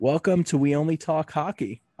Welcome to We Only Talk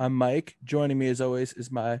Hockey. I'm Mike. Joining me as always is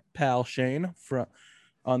my pal Shane from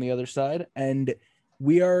on the other side, and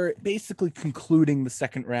we are basically concluding the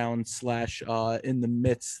second round slash in the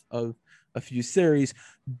midst of a few series.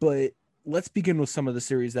 But let's begin with some of the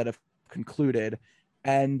series that have concluded.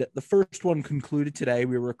 And the first one concluded today.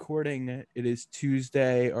 We're recording. It is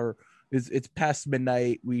Tuesday, or it's past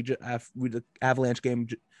midnight. The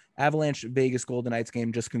Avalanche Vegas Golden Knights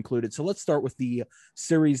game just concluded. So let's start with the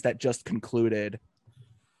series that just concluded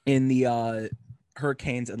in the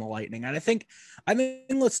Hurricanes and the Lightning. And I think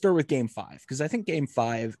let's start with game 5, because I think game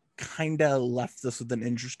 5 kind of left us with an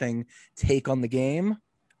interesting take on the game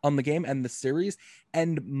and the series.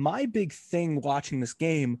 And my big thing watching this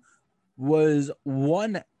game was,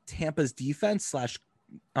 one, Tampa's defense slash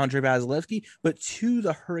Andre Vasilevsky, but two,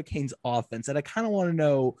 the Hurricanes offense. And I kind of want to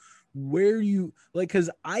know where you like, because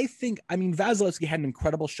Vasilevsky had an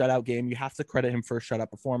incredible shutout game. You have to credit him for a shutout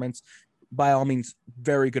performance. By all means,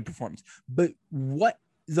 very good performance. But what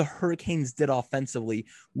the Hurricanes did offensively,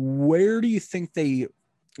 where do you think they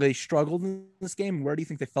struggled in this game? Where do you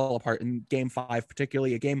think they fell apart in game 5,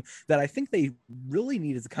 particularly a game that I think they really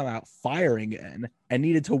needed to come out firing in and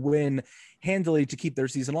needed to win handily to keep their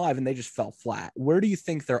season alive, and they just fell flat? Where do you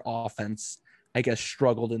think their offense, I guess,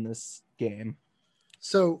 struggled in this game?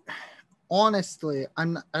 So honestly,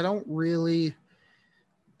 I don't really,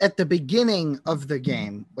 at the beginning of the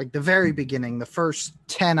game, like the very beginning, the first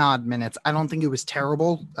 10 odd minutes, I don't think it was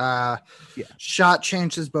terrible. Shot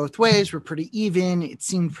chances both ways were pretty even. It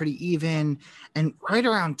seemed pretty even. And right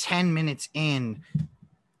around 10 minutes in,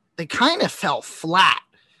 they kind of fell flat.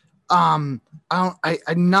 I'm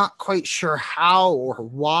not quite sure how or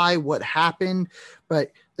why, what happened,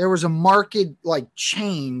 but there was a marked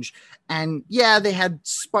change. And yeah, they had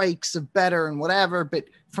spikes of better and whatever, but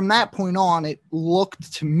from that point on, it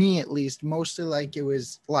looked to me at least mostly like it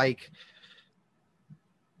was like,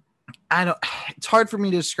 it's hard for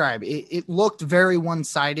me to describe. It looked very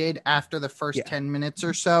one-sided after the first 10 minutes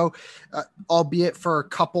or so, albeit for a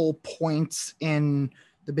couple points in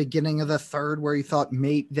the beginning of the third where you thought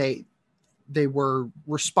they were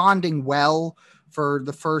responding well for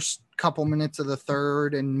the first couple minutes of the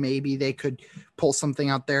third, and maybe they could pull something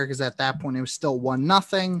out there, because at that point it was still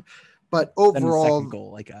 1-0. But overall, the second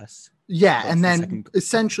goal, I guess. Yeah, and then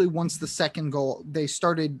essentially once the second goal, they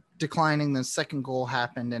started declining. The second goal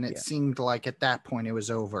happened, and it seemed like at that point it was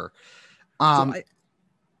over. I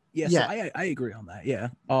agree on that. Yeah.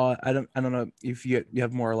 I don't know if you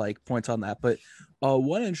have more like points on that, but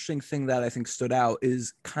one interesting thing that I think stood out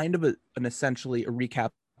is kind of essentially a recap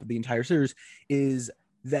of the entire series, is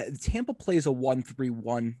that Tampa plays a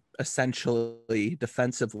 1-3-1 essentially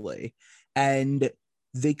defensively, and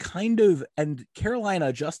Carolina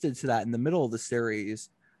adjusted to that in the middle of the series.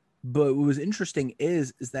 But what was interesting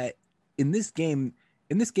is that in this game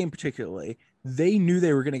particularly, they knew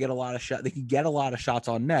they were going to get a lot of shots. They could get a lot of shots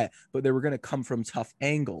on net, but they were going to come from tough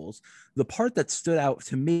angles. The part that stood out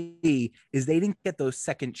to me is they didn't get those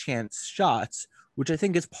second chance shots, which I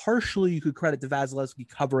think is partially you could credit to Vasilevsky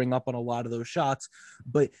covering up on a lot of those shots,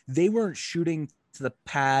 but they weren't shooting to the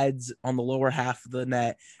pads on the lower half of the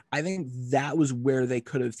net. I think that was where they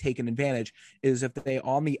could have taken advantage, is if they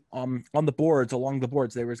on the boards, along the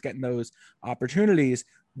boards, they were getting those opportunities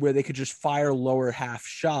where they could just fire lower half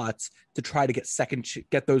shots to try to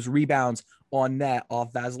get those rebounds on net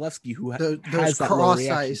off Vasilevsky, who has that low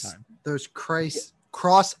reaction time. Those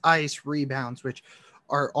cross ice rebounds, which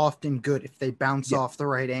are often good if they bounce off the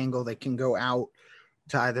right angle, they can go out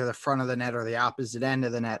to either the front of the net or the opposite end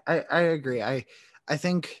of the net. I agree. I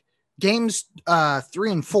think games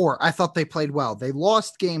 3 and 4, I thought they played well. They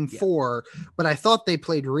lost game 4, but I thought they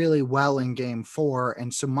played really well in game 4.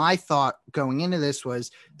 And so my thought going into this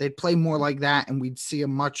was they'd play more like that, and we'd see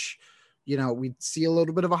we'd see a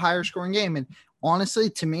little bit of a higher scoring game. And honestly,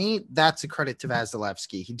 to me, that's a credit to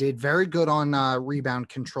Vasilevsky. He did very good on rebound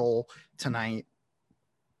control tonight.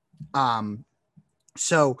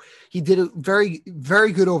 So he did a very,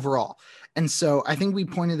 very good overall. And so I think we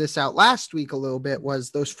pointed this out last week a little bit,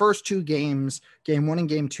 was those first two games, game 1 and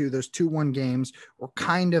game 2, those 2-1 games were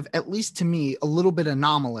kind of, at least to me, a little bit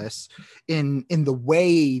anomalous in the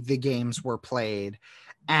way the games were played.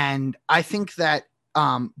 And I think that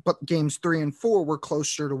but games 3 and 4 were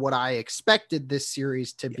closer to what I expected this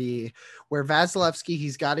series to be, where Vasilevsky,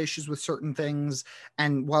 he's got issues with certain things.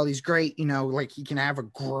 And while he's great, he can have a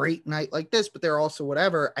great night like this, but they're also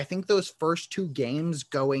whatever. I think those first 2 games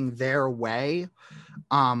going their way,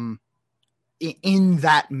 in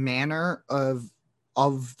that manner of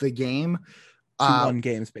the game, 2-1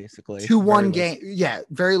 games, basically 2-1 game. Yeah.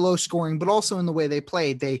 Very low scoring, but also in the way they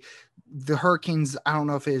played, the Hurricanes, I don't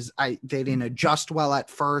know if they didn't adjust well at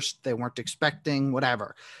first. They weren't expecting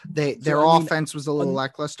whatever. Their offense was a little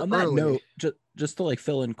lackluster on early. That note, just to like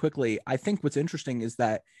fill in quickly, I think what's interesting is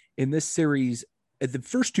that in this series, the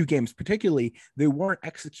first two games particularly, they weren't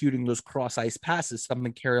executing those cross ice passes,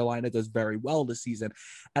 something Carolina does very well this season.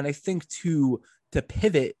 And I think to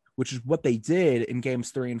pivot, which is what they did in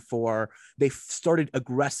games 3 and 4, they started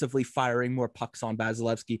aggressively firing more pucks on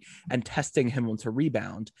Vasilevsky and testing him to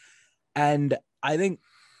rebound. And I think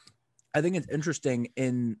it's interesting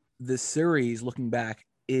in this series, looking back,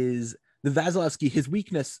 is the Vasilevsky, his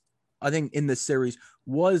weakness, I think, in this series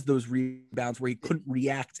was those rebounds where he couldn't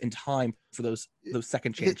react in time for those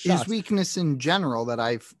second chance shots. His weakness in general that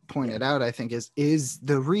I've pointed out, I think, is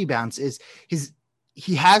the rebounds.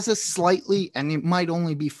 He has a slightly, and it might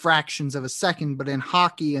only be fractions of a second, but in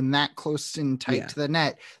hockey and that close and tight to the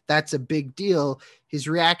net, that's a big deal. His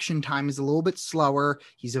reaction time is a little bit slower.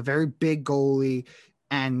 He's a very big goalie.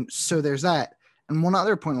 And so there's that. And one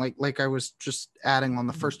other point, like I was just adding on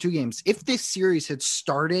the first two games, if this series had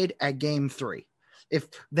started at game 3, if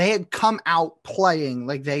they had come out playing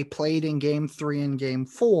like they played in game 3 and game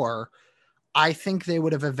 4, I think they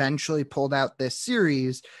would have eventually pulled out this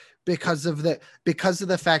series because of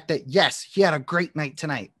the fact that, yes, he had a great night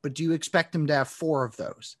tonight, but do you expect him to have 4 of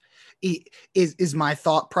those? Is my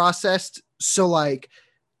thought process. So like,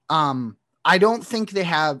 I don't think they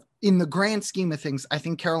have, in the grand scheme of things, I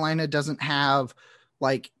think Carolina doesn't have,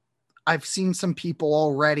 like, I've seen some people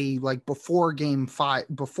already, like before game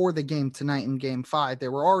 5, before the game tonight in game 5,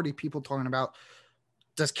 there were already people talking about,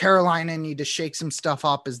 does Carolina need to shake some stuff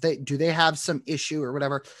up? Do they have some issue or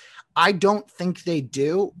whatever? I don't think they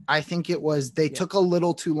do. I think it was, they took a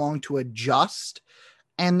little too long to adjust,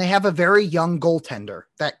 and they have a very young goaltender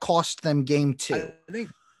that cost them game 2.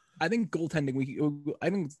 I think goaltending, I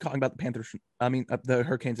think talking about the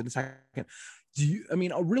Hurricanes in a second.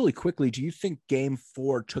 Really quickly, do you think game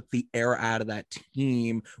 4 took the air out of that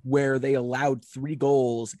team where they allowed 3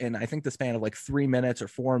 goals in, I think, the span of like 3 minutes or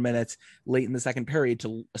 4 minutes late in the second period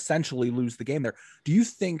to essentially lose the game there? Do you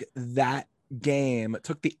think that game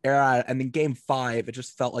took the air out, and then game 5, it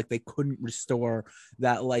just felt like they couldn't restore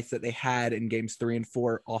that life that they had in games 3 and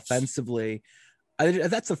 4 offensively?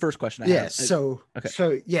 That's the first question I have. So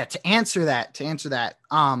to answer that,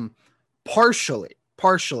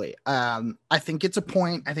 partially, I think it's a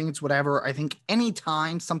point. I think it's whatever. I think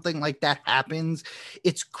anytime something like that happens,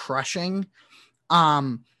 it's crushing.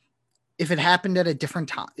 If it happened at a different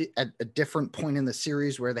time, at a different point in the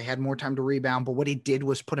series where they had more time to rebound, but what he did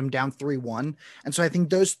was put him down 3-1. And so I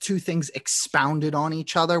think those two things expounded on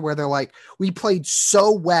each other, where they're like, we played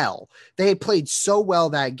so well. They played so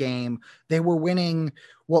well that game. They were winning.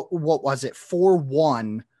 What was it?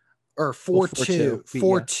 4-1 or 4-2,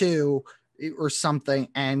 4-2 or something.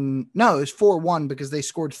 And no, it was 4-1 because they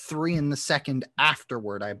scored 3 in the second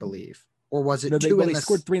afterward, I believe. Or was it 2? They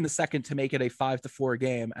scored 3 in the second to make it a 5-4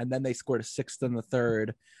 game, and then they scored a 6th in the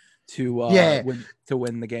third to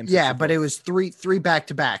win the game. Yeah, but it was three back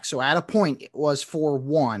to back. So at a point it was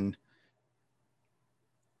 4-1.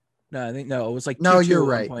 No, I think it was like 2-2. No, you're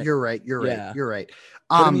right. You're right. You're right.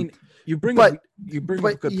 But, you bring up a good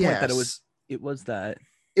point that it was that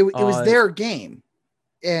it was their game,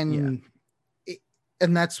 and.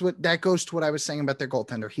 And that goes to what I was saying about their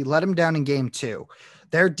goaltender. He let him down in game 2.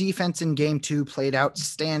 Their defense in game 2 played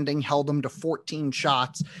outstanding, held them to 14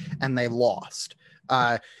 shots, and they lost.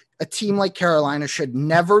 A team like Carolina should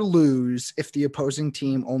never lose if the opposing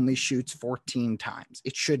team only shoots 14 times.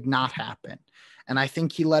 It should not happen. And I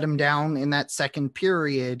think he let him down in that second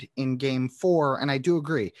period in game 4. And I do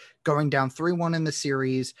agree, going down 3-1 in the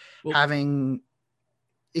series, having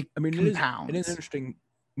it compounds. It is interesting.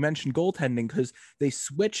 Mentioned goaltending because they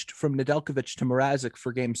switched from Nedeljkovic to Mrazek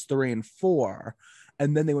for games 3 and 4,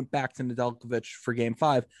 and then they went back to Nedeljkovic for game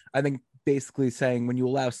 5. I think basically saying when you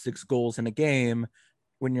allow 6 goals in a game,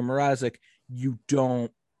 when you're Mrazek, you're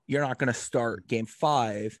not going to start game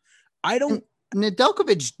 5.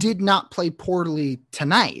 Nedeljkovic did not play poorly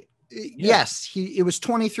tonight. Yes, it was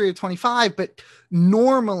 23-25, but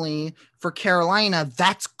normally for Carolina,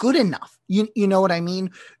 that's good enough. You know what I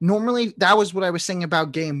mean? Normally, that was what I was saying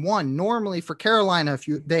about game 1. Normally for Carolina, if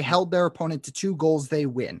they held their opponent to 2 goals, they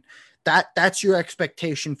win. That's your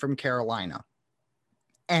expectation from Carolina.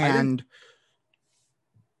 And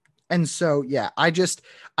so, yeah, I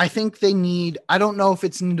think they need, I don't know if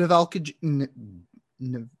it's Nedeljkovic.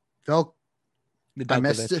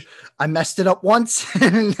 I messed it up once.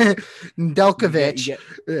 Nedeljkovic.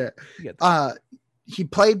 He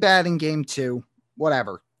played bad in game 2.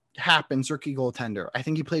 Whatever happens, rookie goaltender. I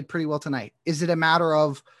think he played pretty well tonight. Is it a matter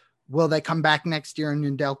of Will they come back next year and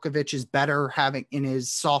Nedeljkovic is better having in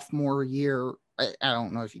his sophomore year? I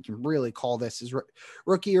don't know if you can really call this his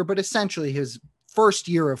rookie year, but essentially his first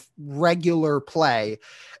year of regular play,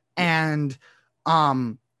 and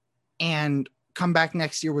come back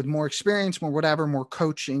next year with more experience, more whatever, more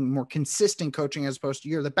coaching, more consistent coaching, as opposed to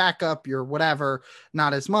you're the backup, you're whatever,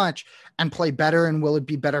 not as much, and play better. And will it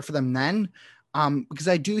be better for them then? Because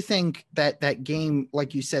I do think that game,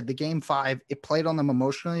 like you said, the game 5, it played on them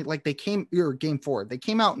emotionally. Like game 4, they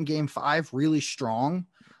came out in game 5 really strong.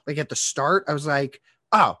 Like at the start, I was like,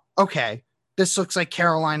 oh, okay, this looks like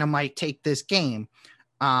Carolina might take this game.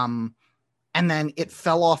 And then it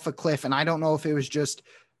fell off a cliff. And I don't know if it was just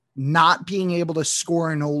not being able to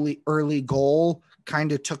score an early goal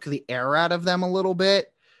kind of took the air out of them a little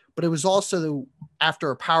bit, but it was also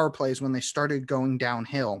after a power plays when they started going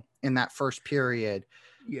downhill in that first period.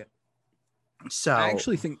 Yeah. So I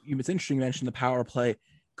actually think it's interesting you mentioned the power play,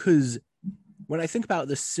 because when I think about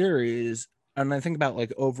this series and I think about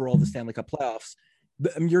like overall the Stanley Cup playoffs,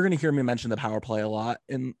 you're going to hear me mention the power play a lot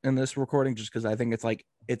in this recording, just because I think it's like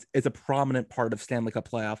it's a prominent part of Stanley Cup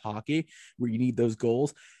playoff hockey where you need those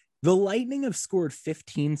goals. The Lightning have scored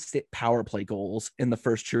 15 power play goals in the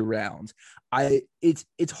first 2 rounds. It's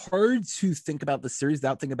hard to think about the series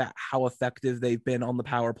without thinking about how effective they've been on the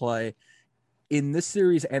power play in this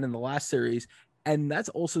series and in the last series. And that's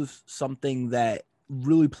also something that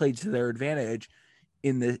really played to their advantage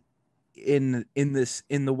in the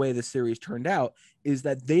way the series turned out, is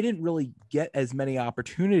that they didn't really get as many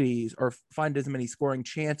opportunities or find as many scoring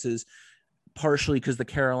chances, partially because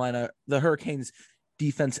the Hurricanes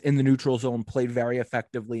defense in the neutral zone played very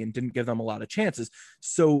effectively and didn't give them a lot of chances.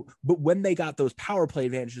 So, but when they got those power play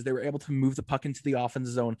advantages, they were able to move the puck into the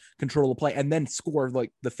offensive zone, control the play, and then score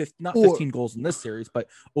like not 15 goals in this series, but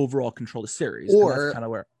overall control the series. And that's kind of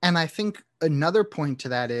where. And I think another point to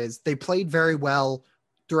that is they played very well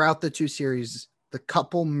throughout the 2 series, the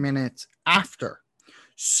couple minutes after.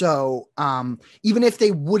 So even if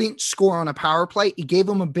they wouldn't score on a power play, it gave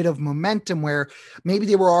them a bit of momentum where maybe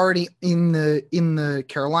they were already in the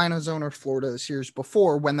Carolina zone or Florida the series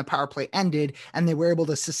before when the power play ended, and they were able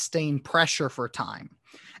to sustain pressure for time.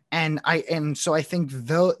 And so I think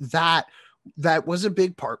that was a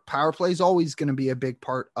big part. Power play is always going to be a big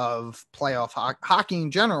part of playoff hockey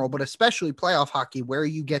in general, but especially playoff hockey, where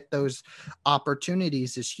you get those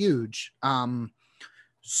opportunities is huge.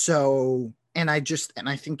 And I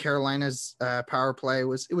think Carolina's power play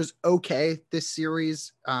was okay this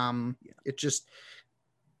series. It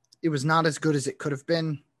was not as good as it could have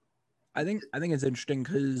been. I think it's interesting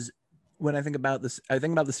because when I think about this, I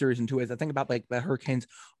think about the series in 2 ways. I think about like the Hurricanes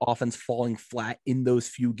offense falling flat in those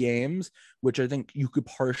few games, which I think you could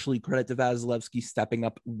partially credit to Vasilevsky stepping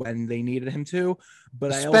up when they needed him to,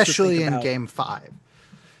 but especially in game 5.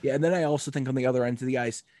 Yeah. And then I also think on the other end of the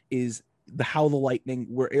ice is how the Lightning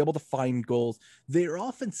were able to find goals. Their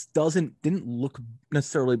offense didn't look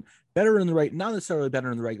necessarily better not necessarily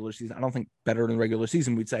better in the regular season. I don't think better in the regular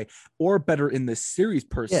season, we'd say, or better in this series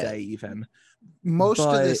per se, even. Most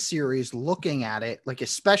of this series, looking at it, like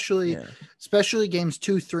especially games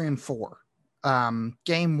 2, 3, and 4.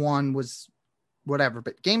 Game 1 was whatever,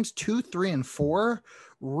 but games 2, 3, and 4,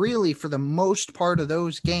 really for the most part of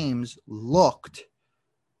those games looked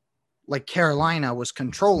like Carolina was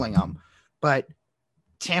controlling them. But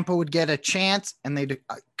Tampa would get a chance and they'd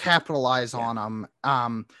capitalize on them.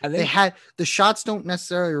 They had the shots don't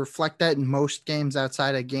necessarily reflect that in most games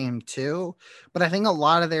outside of game 2, but I think a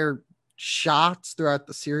lot of their shots throughout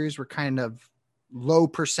the series were kind of low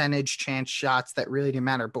percentage chance shots that really didn't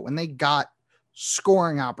matter. But when they got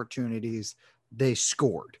scoring opportunities, they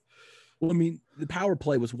scored. Well, I mean, the power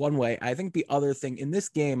play was one way. I think the other thing in this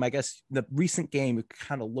game, I guess the recent game, we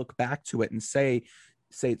kind of look back to it and say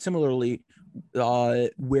it similarly,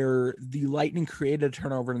 where the Lightning created a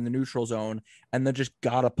turnover in the neutral zone and then just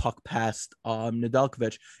got a puck past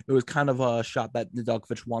Nedeljkovic. It was kind of a shot that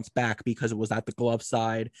Nedeljkovic wants back because it was at the glove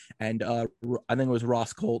side, and I think it was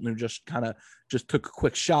Ross Colton who just took a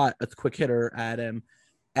quick shot, a quick hitter at him.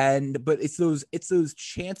 But it's those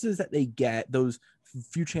chances that they get, those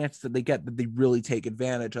few chances that they get that they really take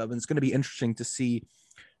advantage of, and it's going to be interesting to see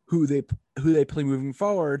who they play moving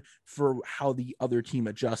forward for how the other team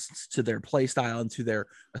adjusts to their play style and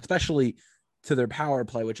especially to their power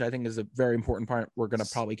play, which I think is a very important part. We're going to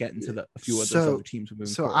probably get into a few of those other teams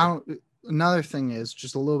moving forward. Another thing is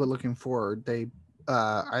just a little bit looking forward. They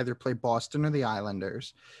either play Boston or the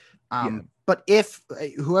Islanders. But if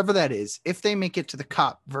whoever that is, if they make it to the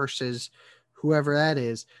Cup versus whoever that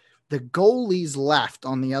is, the goalies left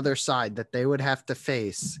on the other side that they would have to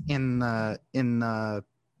face in the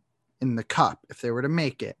Cup if they were to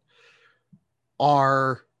make it,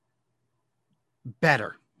 are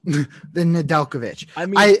better than Nedeljkovic. I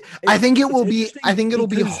mean, I think it'll be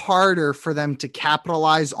because harder for them to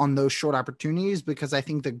capitalize on those short opportunities, because I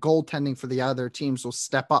think the goaltending for the other teams will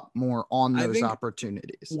step up more on those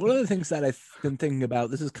opportunities. One of the things that I've been thinking about,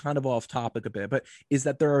 this is kind of off topic a bit, but is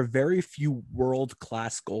that there are very few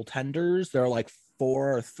world-class goaltenders. There are like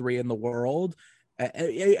 4 or 3 in the world.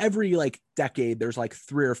 Every like decade, there's like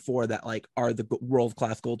 3 or 4 that like are the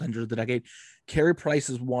world-class goaltenders of the decade. Carey Price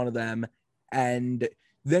is one of them, and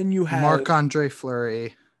then you have Marc-Andre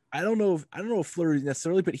Fleury. I don't know if Fleury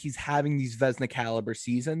necessarily, but he's having these Vezina caliber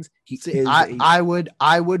seasons. I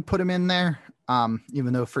would put him in there.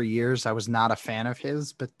 Even though for years I was not a fan of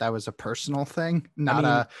his, but that was a personal thing, not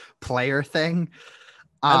a player thing.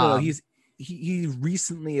 I don't know. He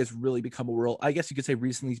recently has really become a world. I guess you could say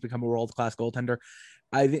recently he's become a world-class goaltender.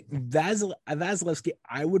 I think Vasilevsky,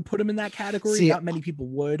 I would put him in that category. Not many people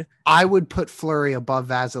would. I would put Fleury above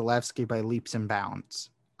Vasilevsky by leaps and bounds.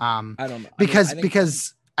 I don't know.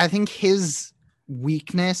 Because I think his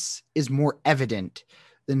weakness is more evident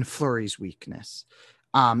than Fleury's weakness.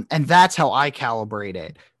 And that's how I calibrate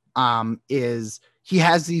it. Is he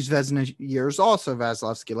has these Vezina years also,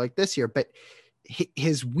 Vasilevsky, like this year, but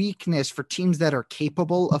his weakness for teams that are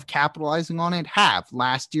capable of capitalizing on it have.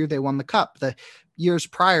 Last year they won the cup. The years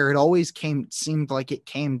prior, it always seemed like it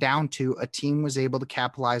came down to a team was able to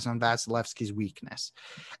capitalize on Vasilevsky's weakness.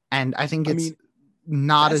 And I think it's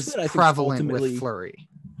not as prevalent with Fleury.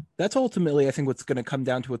 That's ultimately, I think, what's going to come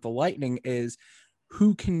down to with the Lightning is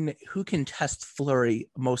who can test Fleury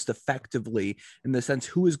most effectively, in the sense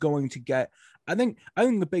who is going to get. I think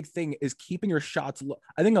the big thing is keeping your shots low.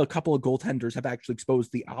 I think a couple of goaltenders have actually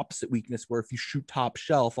exposed the opposite weakness, where if you shoot top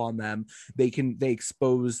shelf on them, they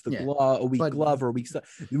expose the glove, a weak glove or a weak stuff.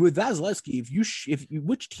 With Vasilevsky,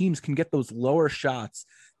 which teams can get those lower shots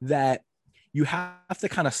that you have to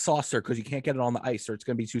kind of saucer, because you can't get it on the ice or it's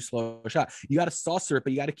going to be too slow a shot. You got to saucer it,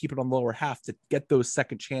 but you got to keep it on the lower half to get those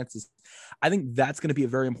second chances. I think that's going to be a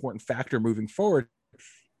very important factor moving forward.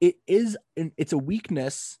 It's a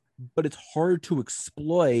weakness, but it's hard to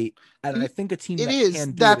exploit. And I think a team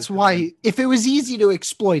that's why if it was easy to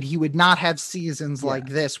exploit, he would not have seasons like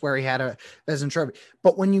this where he had a Vezina trophy.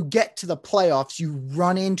 But when you get to the playoffs, you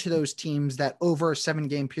run into those teams that over a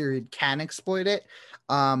 7-game period can exploit it.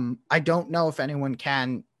 I don't know if anyone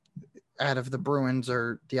can out of the Bruins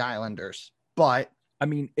or the Islanders, but I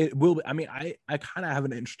mean, it will. I mean, I kind of have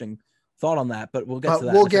an interesting thought on that, but we'll get to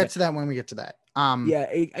that. We'll get to that when we get to that.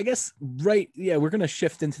 I guess, right. Yeah. We're going to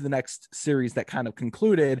shift into the next series that kind of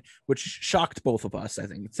concluded, which shocked both of us. I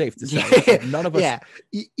think it's safe to say none of us,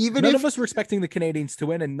 none of us were expecting the Canadians to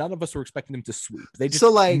win, and none of us were expecting them to sweep. They just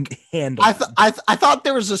handled. I thought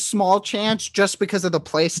there was a small chance, just because of the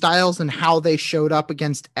play styles and how they showed up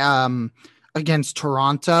against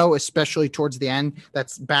Toronto, especially towards the end.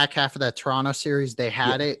 That's back half of that Toronto series. They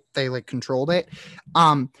had it. They controlled it.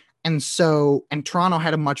 And Toronto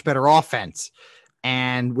had a much better offense.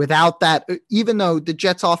 And without that, even though the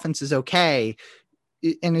Jets offense is okay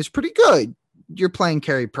and is pretty good, you're playing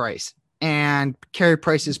Carey Price, and Carey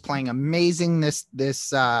Price is playing amazing this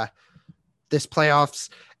playoffs.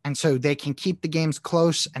 And so they can keep the games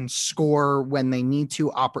close and score when they need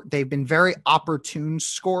to. They've been very opportune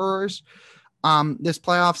scorers this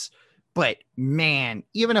playoffs. But man,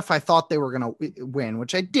 even if I thought they were going to win,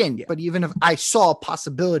 which I didn't, but even if I saw a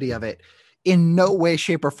possibility of it, in no way,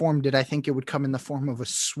 shape, or form did I think it would come in the form of a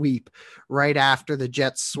sweep right after the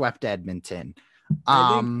Jets swept Edmonton.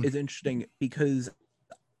 I think it's interesting because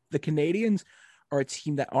the Canadians are a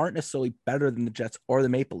team that aren't necessarily better than the Jets or the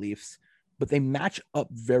Maple Leafs, but they match up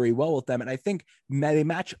very well with them. And I think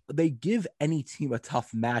they give any team a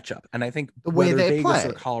tough matchup. And I think the way they Vegas play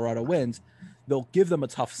or Colorado wins, they'll give them a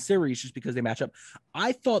tough series just because they match up.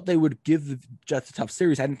 I thought they would give the Jets a tough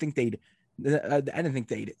series. I didn't think they'd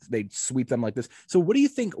sweep them like this. So what do you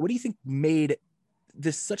think made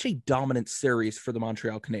this such a dominant series for the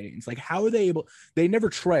Montreal Canadiens? Like, how are they able? They never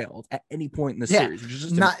trailed at any point in the series, which is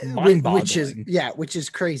just mind-boggling. Which is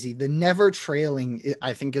crazy. The never trailing,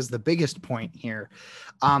 I think, is the biggest point here.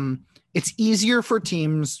 It's easier for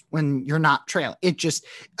teams when you're not trailing. It just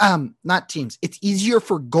not teams. It's easier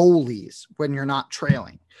for goalies when you're not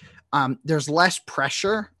trailing. There's less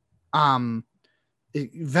pressure.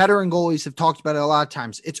 Veteran goalies have talked about it a lot of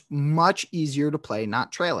times. It's much easier to play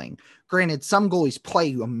not trailing. Granted, some goalies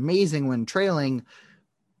play amazing when trailing,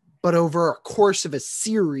 but over a course of a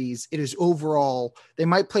series, it is overall, they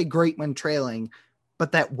might play great when trailing,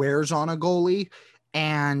 but that wears on a goalie,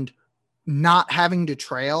 and not having to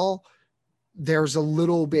trail there's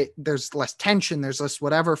less tension, there's less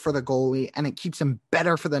whatever for the goalie, and it keeps him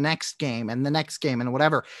better for the next game and the next game and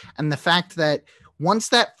whatever. And the fact that once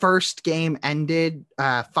that first game ended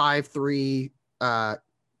 5-3, the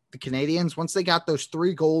Canadians, once they got those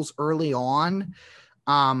 3 goals early on,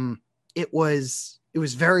 it was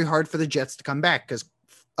very hard for the Jets to come back, because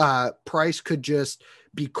Price could just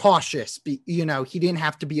be cautious. He didn't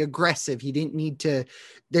have to be aggressive. He didn't need to.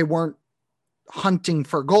 They weren't hunting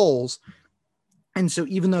for goals. And so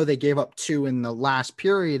even though they gave up 2 in the last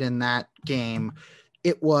period in that game,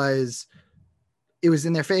 it was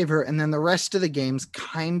in their favor. And then the rest of the games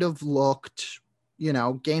kind of looked,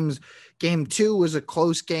 game 2 was a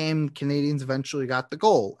close game. Canadians eventually got the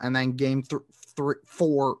goal. And then game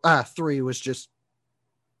 3 was just,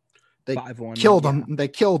 they 5-1, killed them. Yeah. They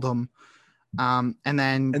killed them. And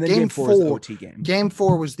then game 4 was the OT game. Game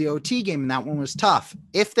 4 was the OT game, and that one was tough.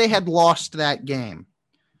 If they had lost that game,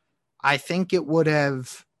 I think it would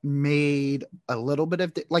have made a little bit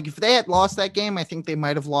of if they had lost that game, I think they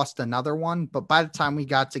might have lost another one. But by the time we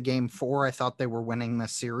got to game 4, I thought they were winning the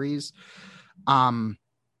series. So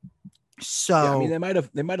yeah, I mean, they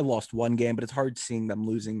might have lost one game, but it's hard seeing them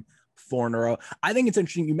losing 4 in a row. I think it's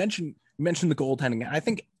interesting. You mentioned the goaltending. I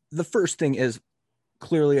think the first thing is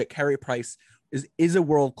clearly that Carey Price is a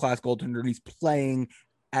world-class goaltender, and he's playing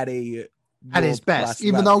at his best,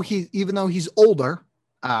 even though he's older.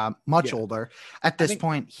 Much older at this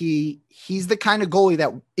point. He's the kind of goalie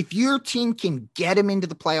that if your team can get him into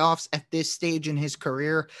the playoffs at this stage in his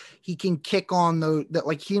career, he can kick on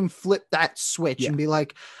he can flip that switch and be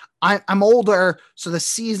like, I'm older, so the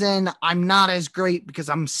season I'm not as great because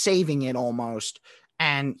I'm saving it almost.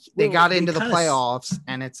 And they got into the playoffs,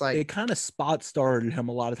 and it's like they kind of spot started him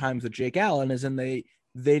a lot of times with Jake Allen, as in they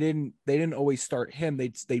didn't always start him. They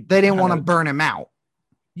didn't want to burn him out.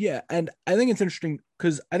 Yeah, and I think it's interesting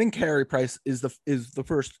because I think Carey Price is the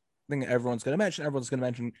first thing everyone's going to mention. Everyone's going to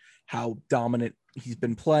mention how dominant he's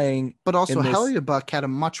been playing. But also, Hellebuyck had a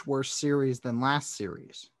much worse series than last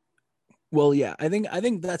series. Well, yeah, I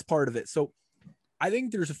think that's part of it. So I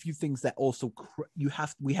think there's a few things that also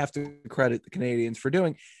we have to credit the Canadians for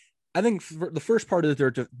doing. I think the first part is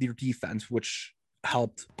their defense, which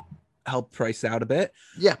helped Price out a bit.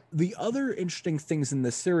 Yeah. The other interesting things in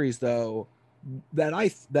this series, though, that I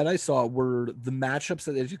saw were the matchups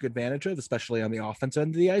that they took advantage of, especially on the offense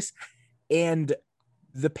end of the ice, and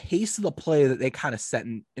the pace of the play that they kind of set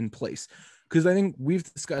in place. Because I think we've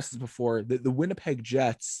discussed this before, that the Winnipeg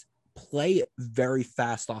Jets play very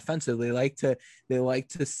fast offensively. They like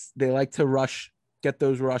to rush, get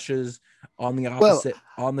those rushes on the opposite,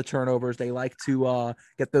 on the turnovers. They like to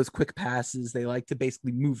get those quick passes. They like to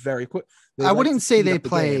basically move very quick. I wouldn't say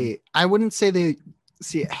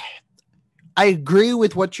I agree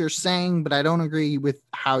with what you're saying, but I don't agree with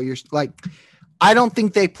how you're I don't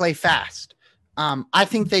think they play fast. I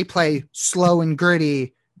think they play slow and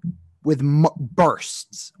gritty with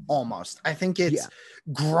bursts almost. I think it's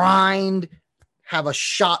grind, have a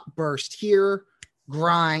shot burst here,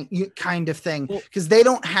 grind kind of thing, because they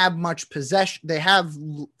don't have much possession. They have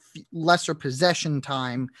lesser possession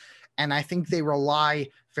time, and I think they rely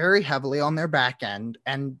very heavily on their back end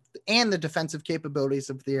and the defensive capabilities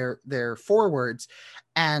of their forwards,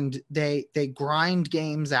 and they grind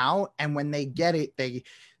games out. And when they get it, they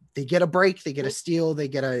get a break, they get a steal, they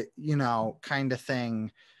get a kind of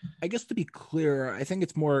thing. I guess to be clear, I think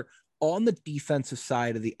it's more on the defensive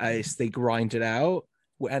side of the ice. They grind it out,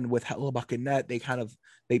 and with Hellebuyck and net, they kind of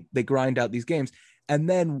they grind out these games. And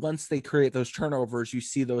then once they create those turnovers, you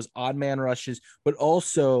see those odd man rushes, but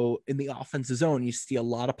also in the offensive zone, you see a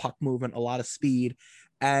lot of puck movement, a lot of speed.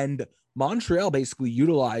 And Montreal basically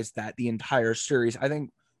utilized that the entire series. I think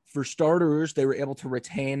for starters, they were able to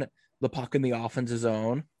retain the puck in the offensive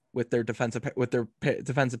zone with their defensive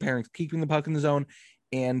pairings, keeping the puck in the zone,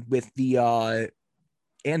 and with the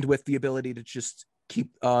ability to just keep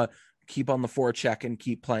on the forecheck and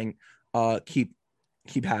keep playing,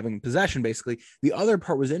 keep having possession. Basically, the other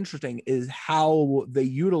part was interesting is how they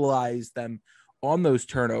utilized them on those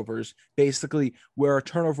turnovers, basically where a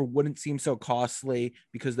turnover wouldn't seem so costly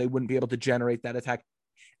because they wouldn't be able to generate that attack.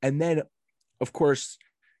 And then, of course,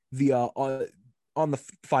 the on the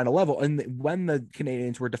final level, and when the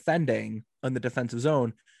Canadians were defending on the defensive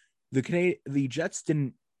zone, the Jets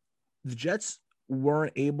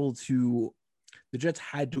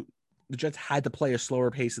had to play a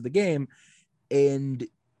slower pace of the game, and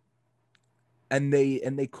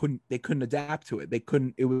they couldn't adapt to it.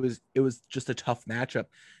 It was just a tough matchup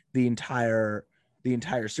the entire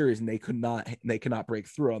series, and they could not break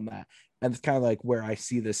through on that. And it's kind of like where I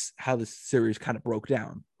see how this series kind of broke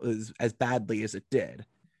down as badly as it did.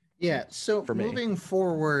 Yeah. So for me. moving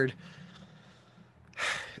forward,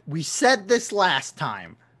 we said this last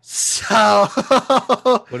time. So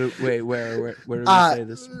Where did we say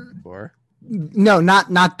this before? no,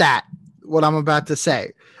 not that. What I'm about to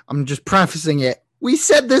say. I'm just prefacing it. We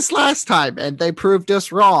said this last time and they proved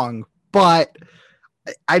us wrong, but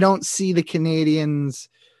I don't see the Canadians.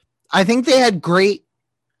 I think they had great.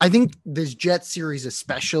 I think this Jet series,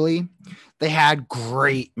 especially, they had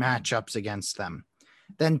great matchups against them.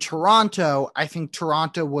 Then Toronto, I think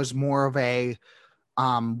Toronto was more of a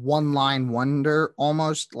one line wonder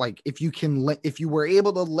almost. Like if you were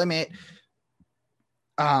able to limit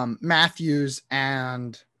Matthews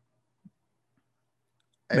and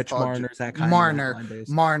Mitch Marner's that kind of line base.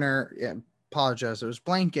 Marner, yeah, apologize, I was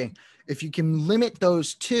blanking. If you can limit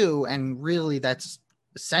those two, and really that's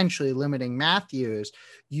essentially limiting Matthews,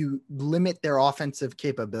 you limit their offensive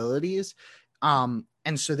capabilities.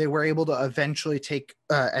 And so they were able to eventually take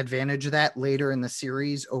advantage of that later in the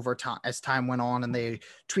series over time as time went on, and they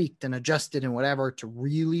tweaked and adjusted and whatever to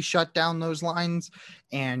really shut down those lines.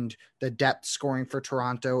 And the depth scoring for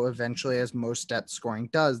Toronto eventually, as most depth scoring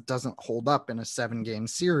doesn't hold up in a 7-game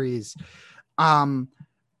series.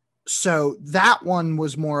 So that one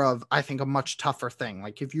was more of, I think, a much tougher thing.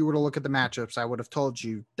 Like if you were to look at the matchups, I would have told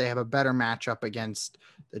you they have a better matchup against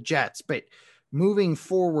the Jets, but moving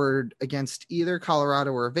forward against either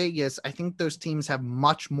Colorado or Vegas, I think those teams have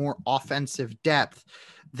much more offensive depth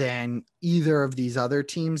than either of these other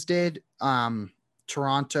teams did.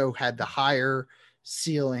 Toronto had the higher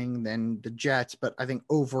ceiling than the Jets, but I think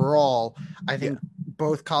overall, I think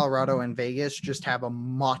both Colorado and Vegas just have a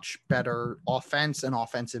much better offense and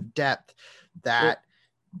offensive depth that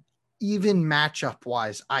even matchup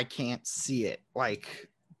wise, I can't see it. Like,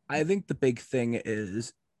 I think the big thing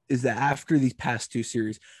is that after these past two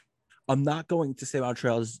series, I'm not going to say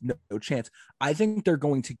Montreal has no chance. I think they're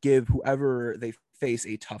going to give whoever they face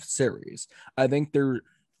a tough series. I think they're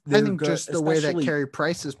I think just the way that Carey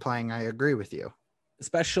Price is playing, I agree with you.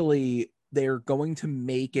 Especially they're going to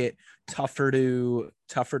make it tougher to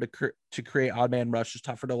create odd man rushes,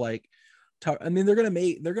 tougher to like. I mean, they're not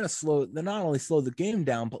only slow the game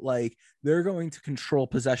down, but like they're going to control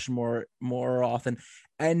possession more often.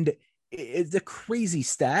 And it's a crazy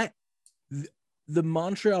stat. The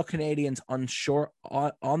Montreal Canadiens on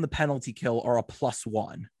the penalty kill are a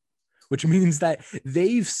 +1, which means that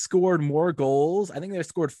they've scored more goals. I think they've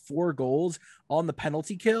scored 4 goals on the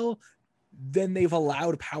penalty kill than they've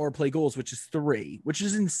allowed power play goals, which is 3, which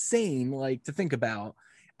is insane, like to think about.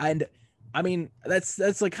 And I mean,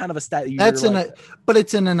 that's like kind of a stat. But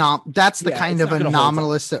it's an that's the kind of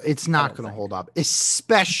anomalous. It's not going to hold up,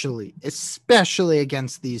 especially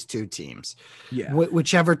against these two teams. Yeah,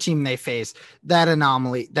 whichever team they face, that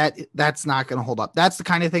anomaly that's not going to hold up. That's the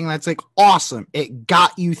kind of thing that's like awesome. It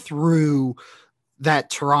got you through that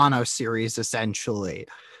Toronto series essentially.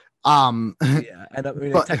 And I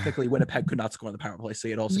mean, technically Winnipeg could not score on the power play, so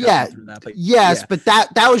it also got through that. But but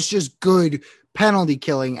that was just good penalty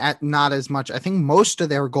killing at not as much. I think most of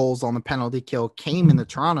their goals on the penalty kill came in the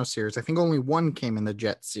Toronto series. I think only 1 came in the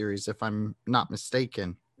Jet series, if I'm not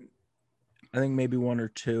mistaken. I think maybe 1 or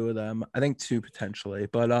 2 of them. I think 2 potentially,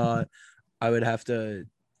 but I would have to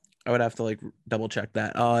like double check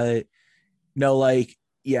that. No, like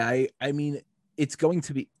I mean, it's going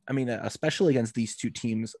to be. I mean, especially against these two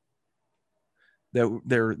teams that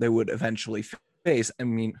they would eventually face. I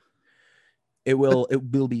mean, it will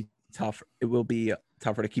be tough. It will be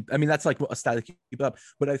tougher to keep. I mean, that's like a stat to keep up.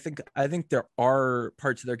 But I think there are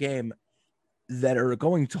parts of their game that are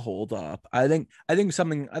going to hold up. I think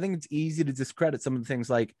it's easy to discredit some of the things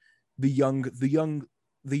like the young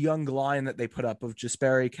line that they put up of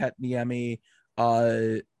Jesperi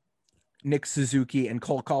Kotkaniemi, Nick Suzuki, and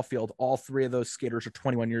Cole Caulfield. All 3 of those skaters are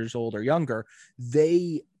 21 years old or younger.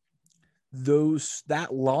 That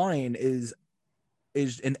line is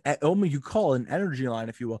an you call an energy line,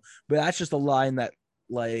 if you will, but that's just a line that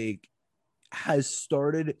like has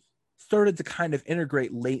started to kind of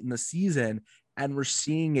integrate late in the season, and we're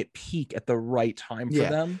seeing it peak at the right time for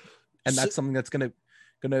them, and that's something that's gonna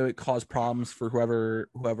cause problems for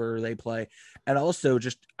whoever they play. And also,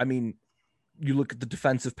 just I mean, you look at the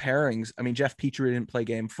defensive pairings. I mean, Jeff Petrie didn't play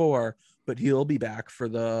Game 4, but he'll be back for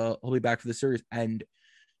the series, and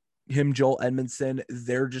him, Joel Edmondson,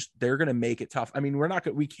 they're going to make it tough. I mean,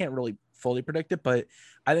 we can't really fully predict it, but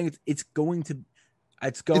I think it's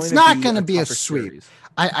not going to be a sweep. Series.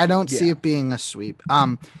 I don't see it being a sweep.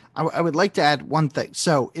 I would like to add one thing.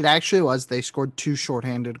 So it actually was, they scored 2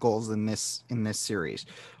 shorthanded goals in this series.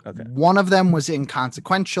 Okay. One of them was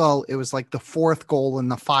inconsequential. It was like the 4th goal in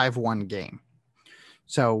the 5-1 game.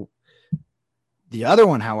 So The other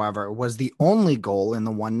one, however, was the only goal in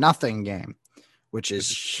the 1-0 game, which is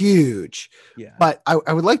huge. Yeah. But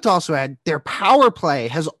I would like to also add their power play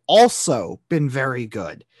has also been very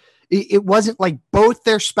good. It wasn't like both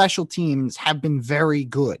their special teams have been very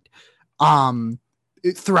good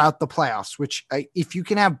throughout the playoffs, which if you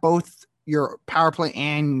can have both your power play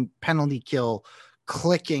and penalty kill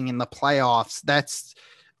clicking in the playoffs, that's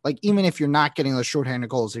like, even if you're not getting those shorthanded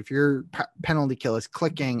goals, if your penalty kill is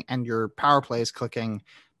clicking and your power play is clicking,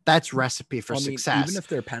 that's recipe for success. Even if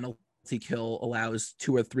their penalty kill allows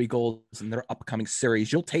 2 or 3 goals in their upcoming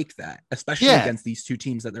series, you'll take that, especially against these two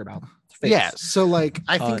teams that they're about to face. Yeah. So like,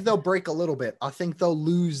 I think they'll break a little bit. I think they'll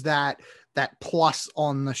lose that plus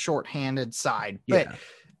on the shorthanded side, but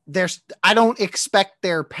I don't expect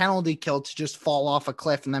their penalty kill to just fall off a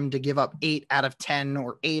cliff and them to give up 8 out of 10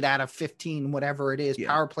 or 8 out of 15, whatever it is,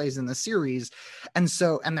 power plays in the series. And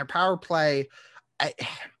their power play,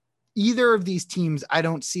 either of these teams, I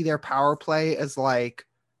don't see their power play as like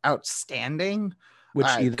outstanding. Which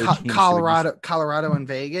Colorado and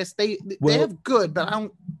Vegas, they have good, but I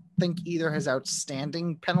don't think either has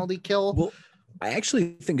outstanding penalty kill. Well, I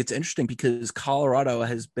actually think it's interesting because Colorado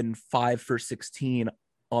has been 5 for 16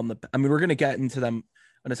 on the. I mean, we're going to get into them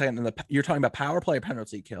in a second. You're talking about power play or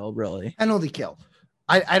penalty kill, really? Penalty kill.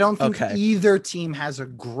 I don't think either team has a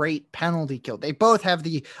great penalty kill. They both have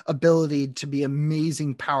the ability to be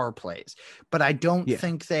amazing power plays, but I don't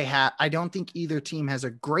think they have. I don't think either team has a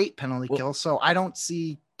great penalty kill. So I don't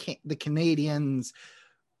see the Canadians'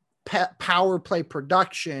 power play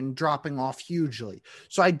production dropping off hugely.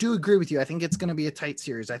 So I do agree with you. I think it's going to be a tight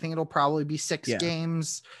series. I think it'll probably be 6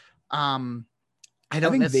 games. I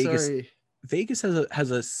don't think necessarily. Vegas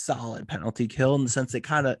has a solid penalty kill in the sense they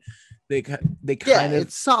kind of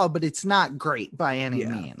it's solid, but it's not great by any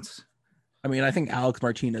means. I mean, I think Alex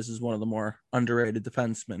Martinez is one of the more underrated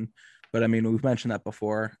defensemen, but I mean, we've mentioned that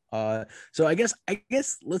before. So I guess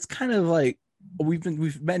let's kind of like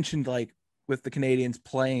we've mentioned like with the Canadians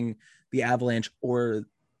playing the Avalanche or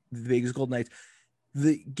the Vegas Golden Knights,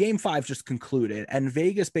 the game 5 just concluded, and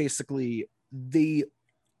Vegas basically they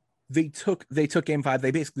took game 5.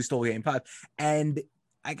 They basically stole game 5, and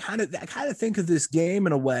I kind of think of this game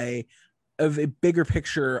in a way of a bigger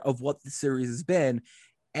picture of what the series has been.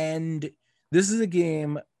 And this is a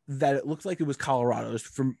game that it looked like it was Colorado's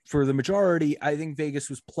for the majority. I think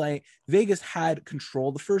Vegas had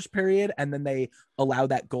control the first period, and then they allowed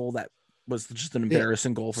that goal that was just an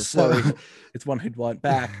embarrassing goal for Fleury. It's one who'd went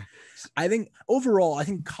back. I think overall,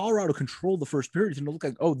 Colorado controlled the first period and it looked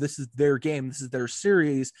like, oh, this is their game. This is their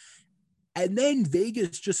series. And then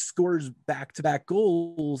Vegas just scores back-to-back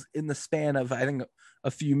goals in the span of, I think,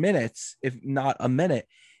 a few minutes, if not a minute.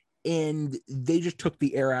 And they just took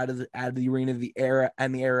the air out of the arena, the air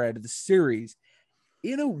out of the series.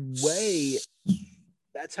 In a way,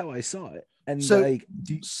 that's how I saw it. And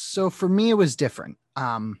so for me, it was different.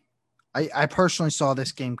 I personally saw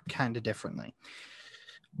this game kind of differently.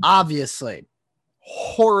 Obviously,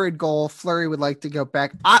 horrid goal. Fleury would like to go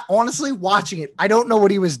back. Honestly, watching it, I don't know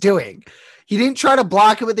what he was doing. He didn't try to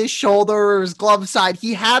block it with his shoulder or his glove side.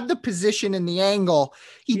 He had the position and the angle.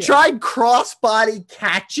 He tried crossbody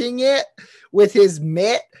catching it with his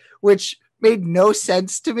mitt, which made no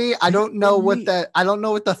sense to me. I don't know what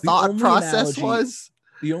the thought process was.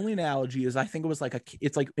 The only analogy is I think it was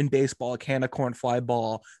it's like in baseball, a can of corn fly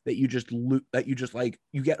ball that you just you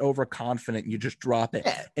get overconfident and you just drop it.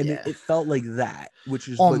 It felt like that, which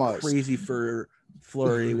is like crazy for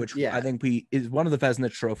Fleury, which I think is one of the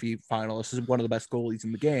Vezina Trophy finalists, is one of the best goalies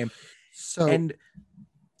in the game. So, and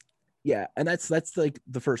that's like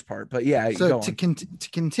the first part, but so to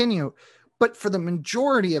continue, but for the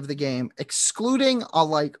majority of the game, excluding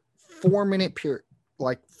a 4-minute period,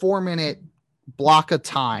 4-minute block of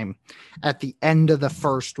time at the end of the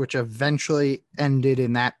first, which eventually ended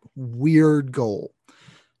in that weird goal,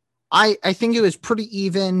 I think it was pretty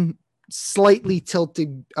even, slightly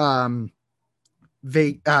tilted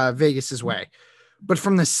Vegas's way. But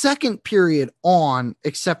from the second period on,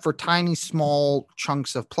 except for tiny small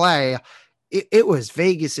chunks of play, it was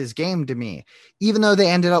Vegas's game to me. Even though they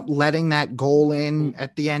ended up letting that goal in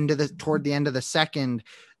at the end of toward the end of the second,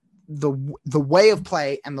 the way of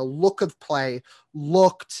play and the look of play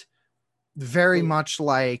looked very much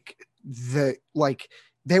like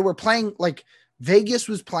they were playing, like Vegas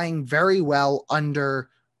was playing very well under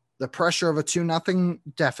the pressure of a 2-0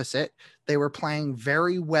 deficit. They were playing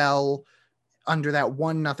very well under that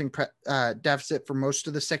 1-0 deficit for most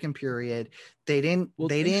of the second period. They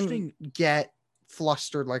didn't get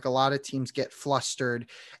flustered like a lot of teams get flustered.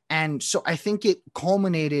 And so I think it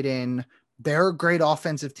culminated in they're a great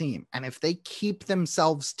offensive team. And if they keep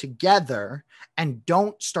themselves together and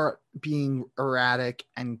don't start being erratic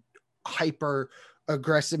and hyper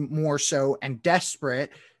aggressive more so and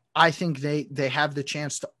desperate, I think they have the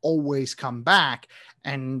chance to always come back.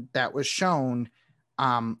 And that was shown.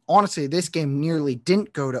 Honestly, this game nearly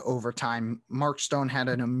didn't go to overtime. Mark Stone had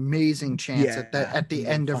an amazing chance at the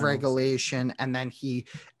end of regulation, and then he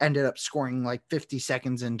ended up scoring like 50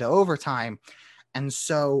 seconds into overtime. And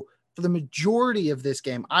so for the majority of this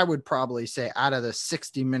game, I would probably say out of the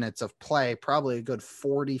 60 minutes of play, probably a good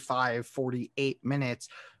 45, 48 minutes,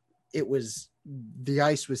 the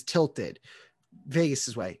ice was tilted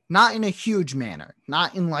Vegas's way, not in a huge manner,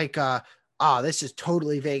 not in like this is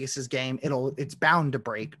totally Vegas's game, it's bound to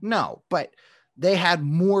break. No, but they had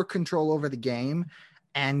more control over the game,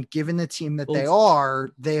 and given the team that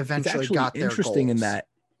they eventually got their interesting goals.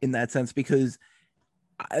 in that sense, because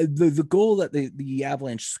the goal that the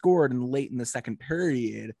Avalanche scored late in the second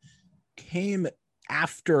period came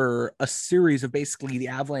after a series of basically the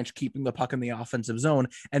Avalanche keeping the puck in the offensive zone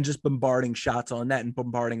and just bombarding shots on net and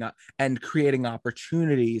bombarding up and creating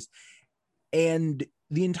opportunities. And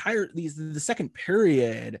the second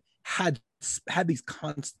period had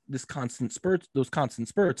those constant spurts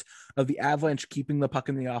of the Avalanche keeping the puck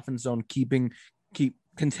in the offense zone, keep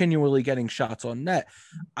continually getting shots on net.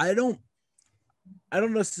 I wouldn't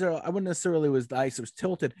necessarily was the ice was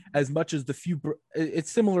tilted as much as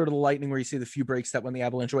it's similar to the Lightning where you see the few breaks that when the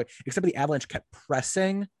Avalanche away, except the Avalanche kept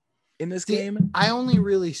pressing in this game. I only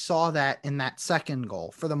really saw that in that second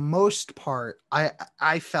goal. For the most part,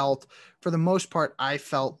 I felt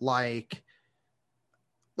like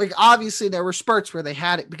obviously there were spurts where they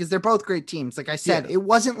had it because they're both great teams. Like I said, It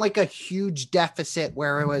wasn't like a huge deficit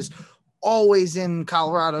where it was always in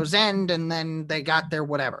Colorado's end and then they got their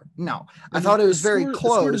whatever. No, I thought it was very close. The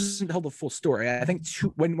score doesn't tell the full story. I think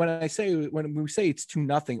when we say it's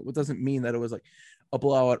 2-0, it doesn't mean that it was like a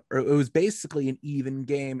blowout, or it was basically an even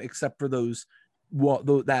game except for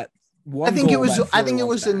that one.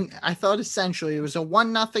 I thought essentially it was a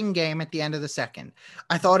 1-0 game at the end of the second.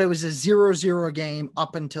 I thought it was a 0-0 game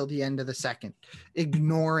up until the end of the second,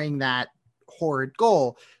 ignoring that horrid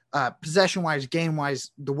goal. Possession wise, game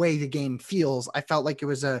wise, the way the game feels, I felt like it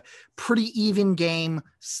was a pretty even game,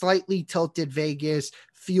 slightly tilted Vegas.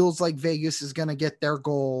 Feels like Vegas is going to get their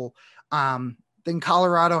goal. Then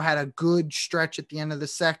Colorado had a good stretch at the end of the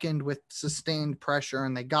second with sustained pressure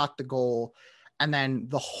and they got the goal. And then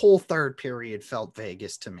the whole third period felt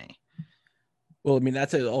Vegas to me. Well, I mean,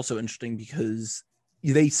 that's also interesting because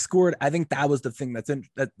they scored. I think that was the thing that's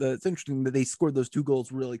interesting, that they scored those two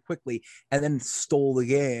goals really quickly and then stole the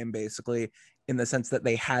game basically, in the sense that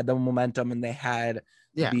they had the momentum and they had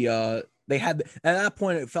at that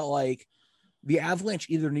point, it felt like the Avalanche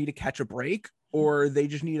either need to catch a break or they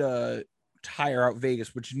just need to tire out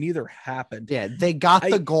Vegas, which neither happened. Yeah, they got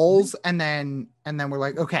the goals and then we're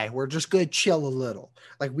like, okay, we're just going to chill a little.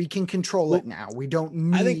 Like we can control it now. We don't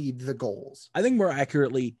need the goals. I think more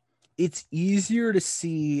accurately, it's easier to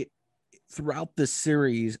see throughout this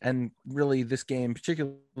series and really this game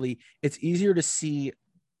particularly, it's easier to see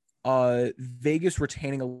Vegas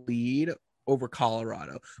retaining a lead over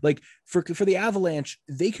Colorado. Like for the Avalanche,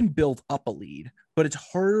 they can build up a lead, but it's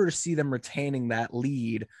harder to see them retaining that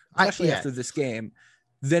lead, especially after this game,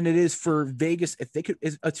 than it is for Vegas. If they could,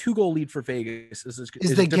 a 2-goal lead for Vegas is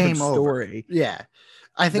the game story. Over. Yeah.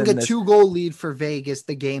 I think a 2-goal lead for Vegas,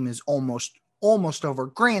 the game is almost over.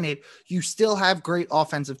 Granted, you still have great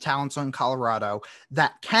offensive talents on Colorado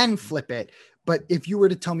that can flip it. But if you were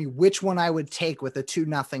to tell me which one I would take with a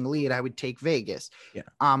 2-0 lead, I would take Vegas. Yeah.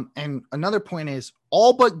 And another point is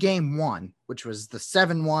all but game one, which was the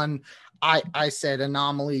 7-1. I said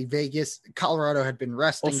anomaly. Vegas, Colorado had been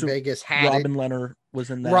resting. Also, Vegas had Robin Leonard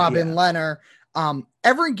was in that. Leonard.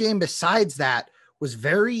 Every game besides that was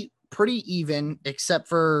pretty even, except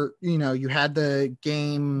for, you had the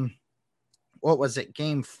game. What was it?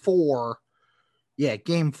 Game 4. Yeah.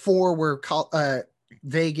 Game 4 where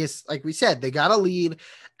Vegas, like we said, they got a lead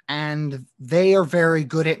and they are very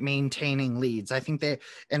good at maintaining leads. I think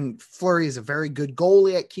and Fleury is a very good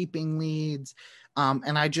goalie at keeping leads.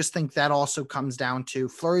 And I just think that also comes down to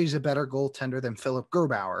Fleury's a better goaltender than Philip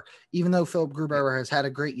Grubauer. Even though Philip Grubauer has had a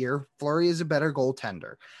great year, Fleury is a better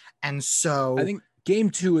goaltender. And so I think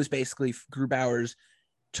game 2 is basically Grubauer's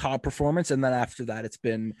top performance. And then after that, it's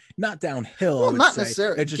been not downhill. Well, not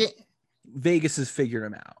necessarily. Vegas has figured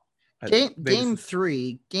him out. Game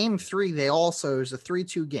 3, they also is a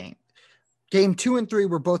 3-2 game. Game 2 and 3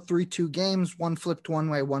 were both 3-2 games. One flipped one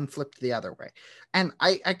way, one flipped the other way. And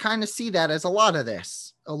I kind of see that as a lot of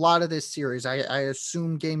this series. I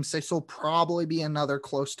assume game 6 will probably be another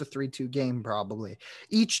close to 3-2 game, probably.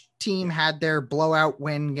 Each team had their blowout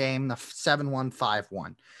win game, the 7-1,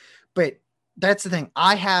 5-1. But that's the thing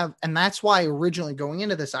and that's why originally going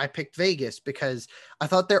into this, I picked Vegas, because I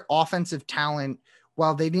thought their offensive talent,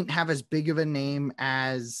 while they didn't have as big of a name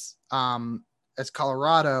as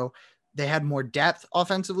Colorado, they had more depth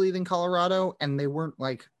offensively than Colorado, and they weren't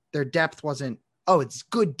like, their depth wasn't, it's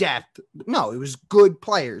good depth. No, it was good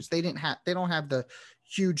players. They don't have the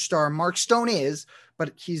huge star. Mark Stone is,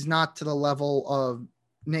 but he's not to the level of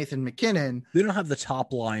Nathan McKinnon. They don't have the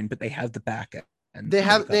top line, but they have the back end. And they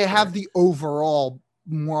have the overall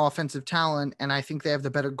more offensive talent, and I think they have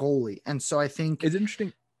the better goalie. And so I think it's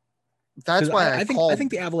interesting. That's why I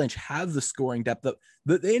think the Avalanche have the scoring depth.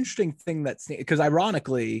 The interesting thing because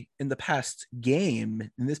ironically in this past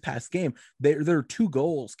game, their 2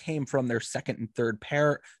 goals came from their second and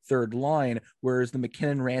third line, whereas the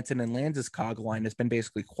McKinnon, Ranson, and Landeskog line has been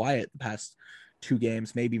basically quiet the past 2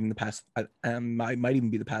 games, maybe even the past might even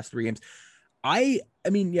be the past 3 games. I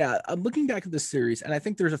mean, yeah, I'm looking back at this series, and I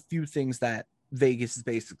think there's a few things that Vegas has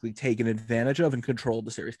basically taken advantage of and controlled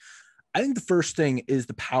the series. I think the first thing is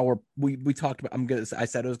the power. We talked about. I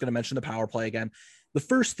said I was going to mention the power play again. The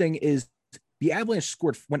first thing is the Avalanche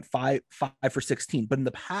went 5 for 16, but in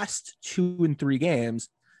the past 2 and 3 games,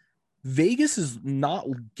 Vegas has not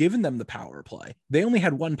given them the power play. They only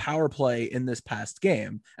had 1 power play in this past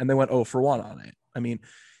game, and they went 0 for 1 on it. I mean,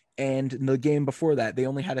 and in the game before that, they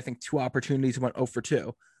only had, I think, 2 opportunities and went 0 for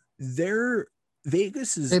 2. They've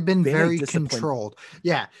been very controlled.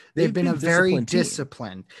 Yeah. They've been a very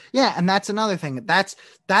disciplined. Yeah. And that's another thing. That's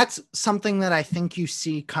something that I think you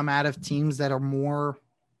see come out of teams that are more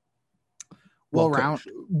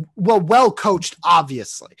well coached,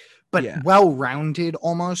 obviously, but well-rounded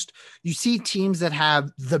almost. You see teams that have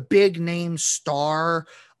the big name star,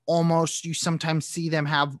 almost you sometimes see them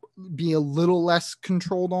be a little less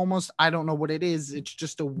controlled almost. I don't know what it is. It's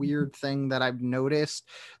just a weird thing that I've noticed,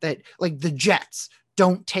 that like the Jets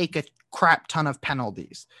don't take a crap ton of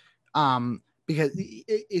penalties because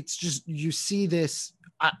it's just, you see this,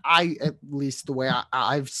 I at least the way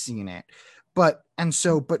I've seen it. But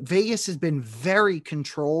Vegas has been very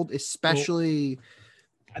controlled, especially.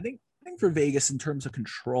 Well, I think for Vegas in terms of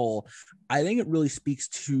control, I think it really speaks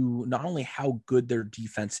to not only how good their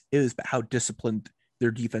defense is, but how disciplined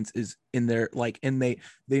their defense is in their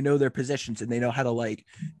they know their positions, and they know how to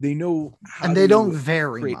they know how and they don't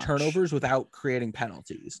create turnovers without creating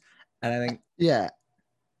penalties. And I think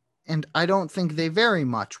and I don't think they vary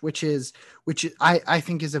much, which I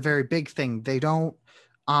think is a very big thing. They don't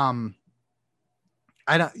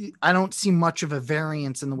I don't see much of a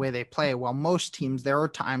variance in the way they play. While most teams, there are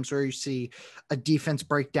times where you see a defense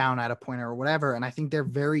break down at a point or whatever. And I think they're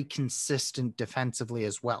very consistent defensively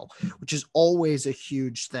as well, which is always a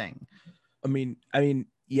huge thing. I mean,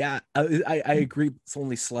 yeah, I agree. It's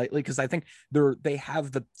only slightly, because I think they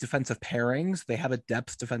have the defensive pairings. They have a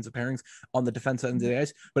depth defensive pairings on the defensive end of the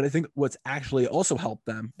ice. But I think what's actually also helped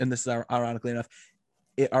them, and this is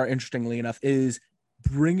interestingly enough, is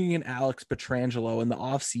bringing in Alex Pietrangelo in the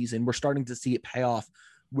offseason. We're starting to see it pay off,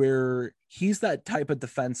 where he's that type of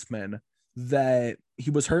defenseman that he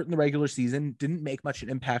was hurt in the regular season, didn't make much an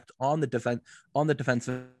impact on the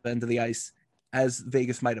defensive end of the ice as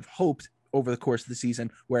Vegas might have hoped over the course of the season,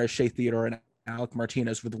 whereas Shea Theodore and Alec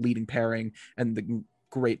Martinez were the leading pairing and the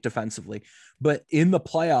great defensively. But in the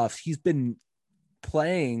playoffs, he's been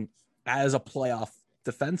playing as a playoff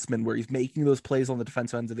defenseman, where he's making those plays on the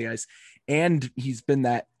defensive end of the ice, and he's been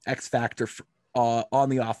that X factor on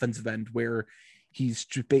the offensive end, where he's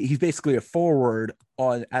basically a forward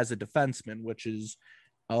as a defenseman, which is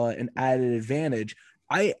an added advantage.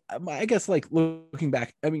 I guess, looking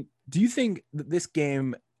back, I mean, do you think that this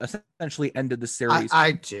game essentially ended the series?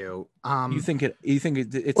 I do. You think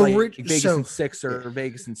it's like Vegas in 6 or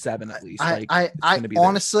Vegas in 7 at least? I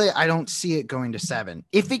honestly, I don't see it going to 7.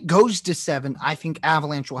 If it goes to 7, I think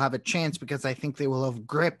Avalanche will have a chance, because I think they will have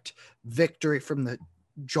gripped victory from the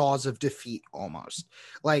jaws of defeat almost.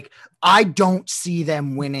 I don't see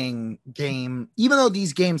them winning game, even though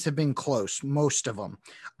these games have been close, most of them.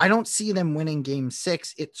 I don't see them winning game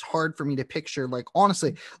 6. It's hard for me to picture.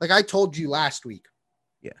 Honestly, I told you last week,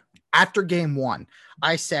 after game 1,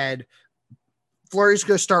 I said, Fleury's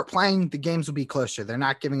going to start playing. The games will be closer. They're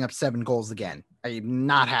not giving up 7 goals again.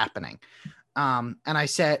 Not happening. And I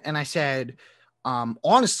said,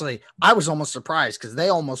 honestly, I was almost surprised, because they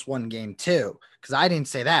almost won game 2, because I didn't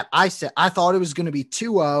say that. I said, I thought it was going to be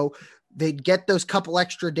 2-0. they'd get those couple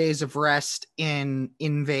extra days of rest in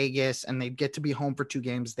Vegas, and they'd get to be home for 2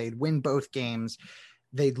 games. They'd win both games.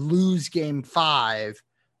 They'd lose game 5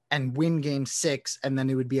 and win game 6, and then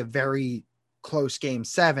it would be a very close game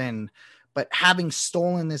 7. But having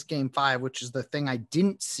stolen this game 5, which is the thing I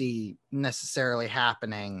didn't see necessarily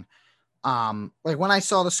happening, like when I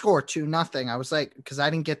saw the score 2-0, I was like, because I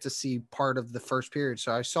didn't get to see part of the first period,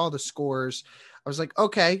 so I saw the scores. I was like,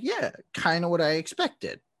 okay, yeah, kind of what I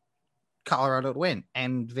expected. Colorado to win,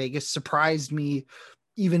 and Vegas surprised me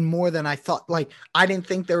even more than I thought. Like, I didn't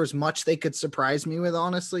think there was much they could surprise me with,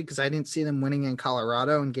 honestly, because I didn't see them winning in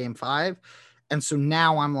Colorado in game 5. And so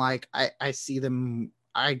now I'm like, I see them.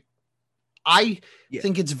 I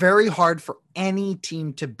think it's very hard for any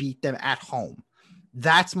team to beat them at home.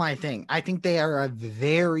 That's my thing. I think they are a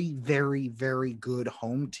very, very, very good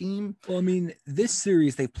home team. Well, I mean, this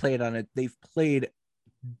series they've played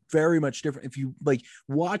very much different. If you like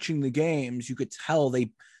watching the games, you could tell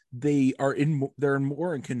they're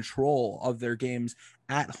more in control of their games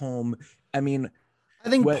at home. I mean, I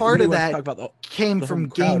think part of that came from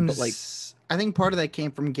crowd, games. like, I think part of that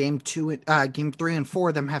came from game 3 and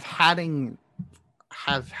 4. Them have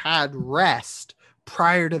had rest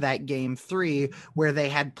prior to that game 3, where they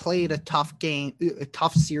had played a tough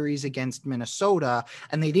series against Minnesota,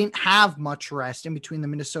 and they didn't have much rest in between the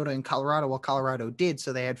Minnesota and Colorado. Well, Colorado did,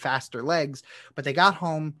 so they had faster legs, but they got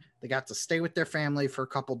home, they got to stay with their family for a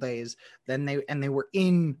couple days. Then they were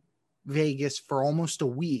in Vegas for almost a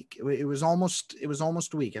week. It was almost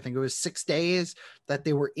a week. I think it was 6 days that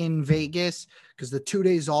they were in Vegas, because the 2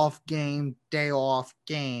 days off game, day off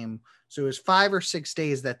game. So it was 5 or 6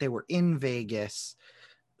 days that they were in Vegas.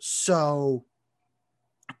 So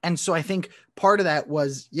I think part of that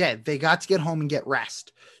was, they got to get home and get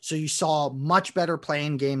rest. So you saw much better play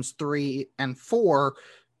in games 3 and 4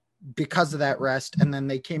 because of that rest. And then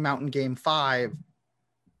they came out in game 5,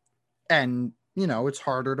 and, it's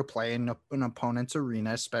harder to play in an opponent's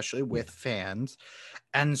arena, especially with fans.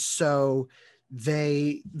 And so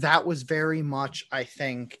that was very much, I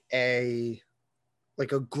think, a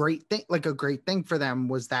great thing for them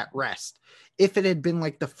was that rest. If it had been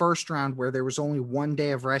like the first round where there was only 1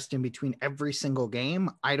 day of rest in between every single game,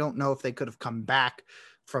 I don't know if they could have come back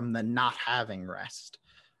from the not having rest.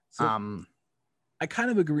 So, I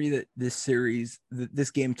kind of agree that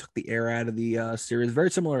this game took the air out of the series.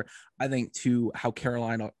 Very similar, I think, to how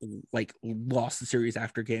Carolina lost the series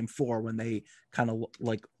after game 4 when they kind of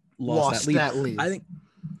lost that lead. I think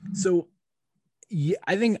so. Yeah,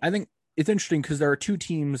 I think it's interesting because there are 2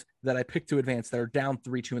 teams that I picked to advance that are down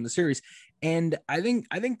 3-2 in the series. And I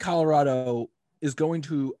think Colorado is going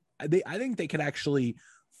to, I think they could actually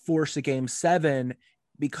force a game 7,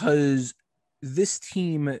 because this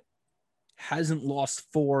team hasn't lost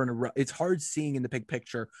 4 in a row. It's hard seeing in the big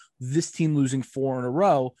picture this team losing 4 in a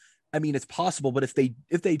row. I mean, it's possible, but if they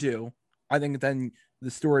do, I think then the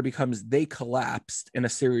story becomes they collapsed in a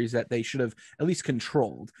series that they should have at least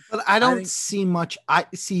controlled. But I don't see much. I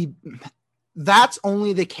see that's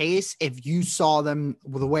only the case if you saw them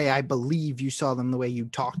the way I believe you saw them, the way you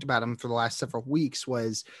talked about them for the last several weeks,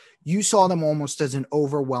 was you saw them almost as an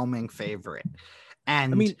overwhelming favorite.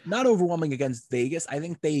 And I mean, not overwhelming against Vegas. I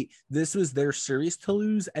think this was their series to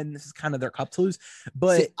lose, and this is kind of their cup to lose.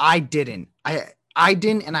 But I didn't. I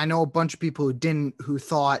didn't, and I know a bunch of people who didn't, who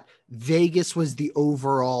thought Vegas was the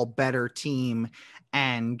overall better team.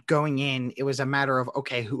 And going in, it was a matter of,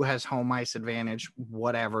 okay, who has home ice advantage?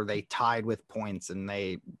 Whatever. They tied with points, and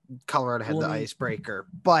Colorado had the icebreaker.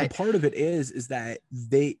 But part of it is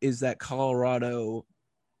that Colorado,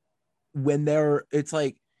 when it's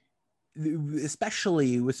like,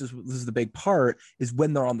 especially this is the big part, is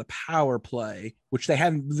when they're on the power play, which they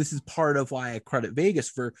haven't. This is part of why I credit Vegas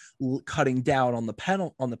for cutting down on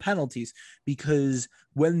the penalties, because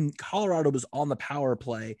when Colorado was on the power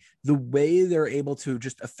play, the way they're able to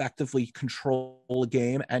just effectively control a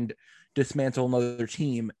game and dismantle another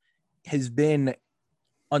team has been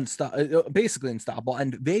basically unstoppable.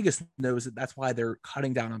 And Vegas knows that. That's why they're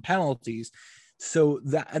cutting down on penalties. So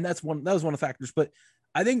that was one of the factors. But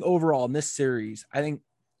I think overall in this series, I think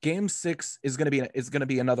game 6 is going to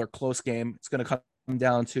be another close game. It's going to come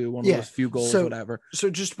down to one of those few goals, whatever. So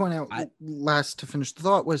just to point out, last to finish the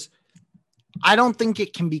thought was, I don't think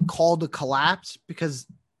it can be called a collapse, because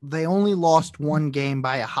they only lost 1 game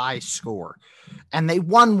by a high score, and they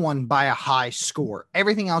won 1 by a high score.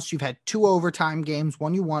 Everything else, you've had 2 overtime games,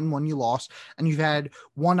 1 you won, 1 you lost, and you've had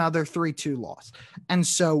 1 other 3-2 loss. And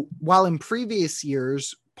so while in previous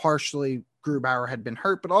years, partially Grubauer had been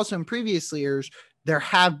hurt, but also in previous years, there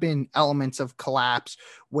have been elements of collapse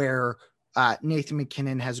where Nathan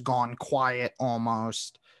MacKinnon has gone quiet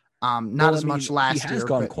almost. Not as much last he has year,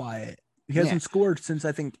 gone but quiet. He hasn't scored since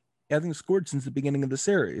I think scored since the beginning of the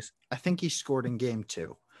series. I think he scored in game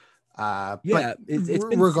 2. Yeah, but it's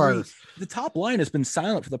been regardless, the top line has been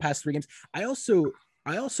silent for the past 3 games. I also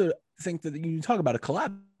think that you talk about a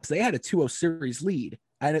collapse. They had a 2-0 series lead,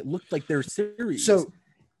 and it looked like their series. So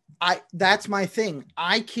that's my thing.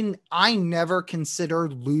 I never consider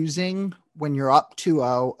losing when you're up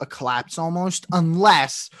 2-0 a collapse almost,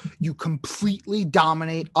 unless you completely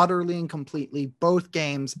dominate utterly and completely both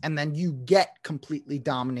games, and then you get completely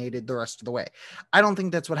dominated the rest of the way. I don't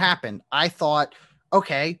think that's what happened. I thought,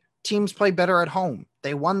 okay, teams play better at home.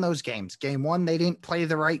 They won those games. Game 1, they didn't play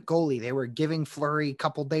the right goalie. They were giving Fleury a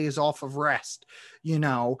couple days off of rest,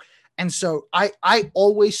 And so I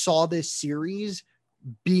always saw this series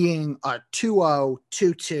being a 2-0,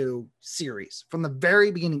 2-2 series from the very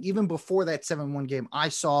beginning. Even before that 7-1 game, I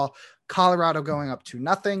saw Colorado going up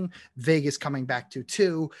 2-0, Vegas coming back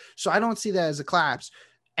 2-2. So I don't see that as a collapse.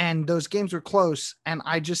 And those games were close, and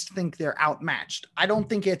I just think they're outmatched. I don't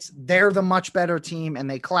think they're the much better team and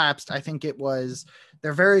they collapsed. I think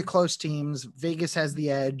they're very close teams. Vegas has the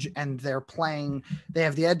edge, and they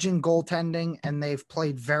have the edge in goaltending, and they've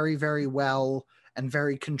played very, very well and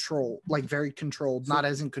very controlled, not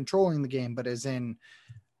as in controlling the game, but as in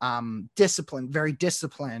disciplined, very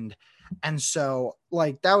disciplined. And so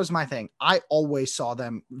that was my thing. I always saw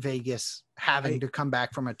Vegas having to come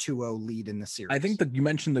back from a 2-0 lead in the series. I think that you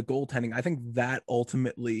mentioned the goaltending. I think that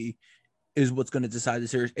ultimately is what's going to decide the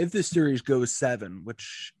series. If this series goes 7,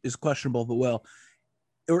 which is questionable, but will,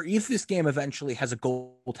 or if this game eventually has a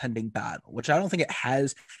goaltending battle, which I don't think it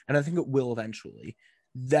has, and I think it will eventually,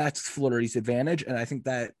 that's Fleury's advantage. And I think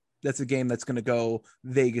that's a game that's going to go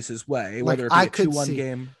Vegas's way, whether it be a 2-1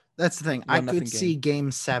 game. That's the thing. I could see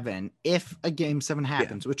game 7 if a game 7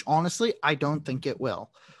 happens, which honestly, I don't think it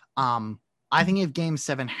will. I think if game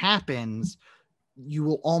 7 happens, you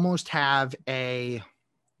will almost have a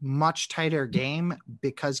much tighter game,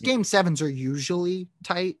 because game 7s are usually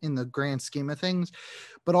tight in the grand scheme of things,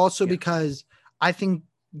 but also because I think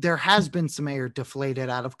there has been some air deflated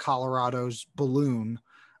out of Colorado's balloon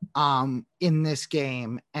in this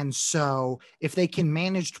game. And so if they can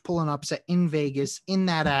manage to pull an upset in Vegas, in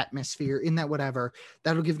that atmosphere, in that whatever,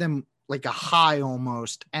 that'll give them like a high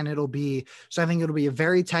almost. And I think it'll be a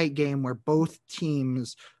very tight game where both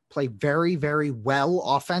teams play very, very well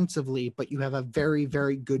offensively, but you have a very,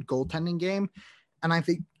 very good goaltending game. And I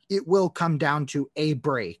think it will come down to a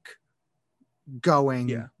break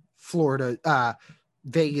going Florida,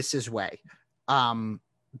 Vegas's way,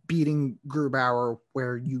 beating Grubauer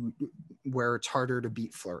where it's harder to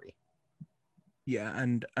beat Fleury. Yeah,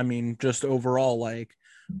 and I mean, just overall,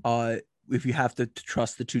 if you have to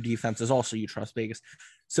trust the two defenses, also you trust Vegas.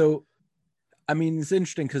 So, I mean, it's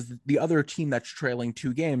interesting because the other team that's trailing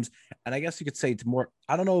 2 games, and I guess you could say it's more,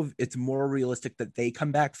 I don't know if it's more realistic that they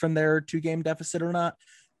come back from their 2-game deficit or not,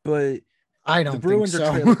 but I don't the Bruins think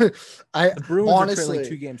so. The Bruins honestly are trailing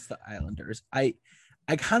 2 games to the Islanders. I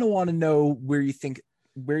kind of want to know how do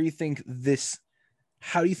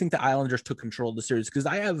you think the Islanders took control of the series? Because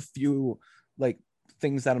I have a few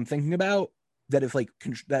things that I'm thinking about that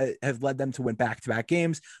have led them to win back-to-back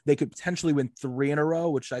games. They could potentially win 3 in a row,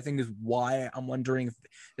 which I think is why I'm wondering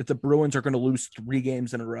if the Bruins are going to lose 3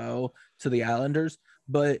 games in a row to the Islanders.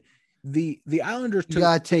 But the Islanders you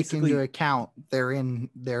got to take into account they're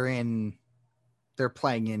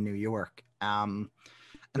playing in New York. And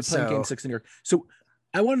they're playing game 6 in New York. So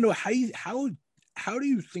I want to know how do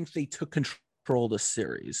you think they took control of the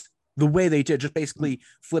series the way they did? Just basically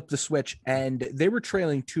flip the switch, and they were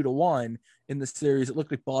trailing 2-1 in the series. It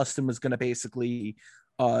looked like Boston was going to basically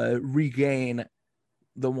regain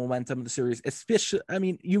the momentum of the series. Especially, I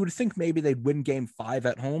mean, you would think maybe they'd win game 5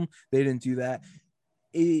 at home. They didn't do that.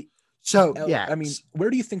 I mean, where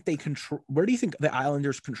do you think the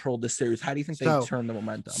Islanders controlled this series? How do you think they turned the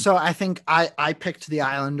momentum? So I think I picked the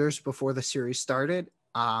Islanders before the series started,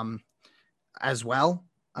 as well.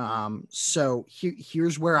 So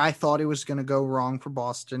here's where I thought it was going to go wrong for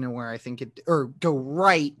Boston, and where I think go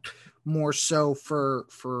right more so for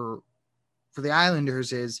the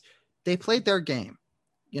Islanders is they played their game.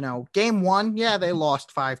 Game 1, they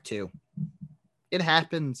lost 5-2. It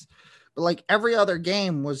happens. But every other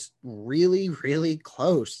game was really, really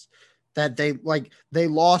close. That they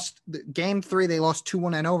lost game 3, they lost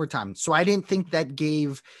 2-1 in overtime. So I didn't think that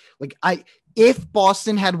gave if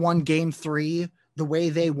Boston had won game 3 the way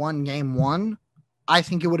they won game 1, I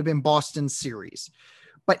think it would have been Boston's series.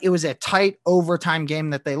 But it was a tight overtime game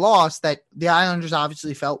that they lost that the Islanders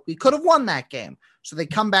obviously felt we could have won that game. So they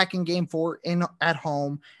come back in game 4 at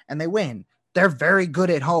home and they win. They're very good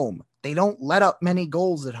at home. They don't let up many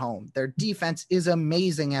goals at home. Their defense is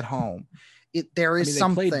amazing at home. There is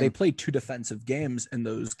something. They played 2 defensive games in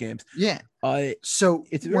those games. Yeah. So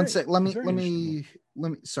it's one sec. Let me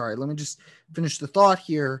just finish the thought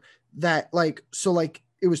here. That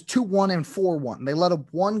it was 2-1 and 4-1. They let up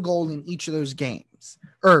 1 goal in each of those games,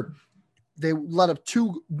 or they let up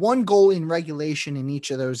 1 goal in regulation in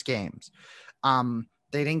each of those games.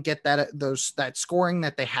 They didn't get that scoring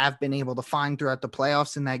that they have been able to find throughout the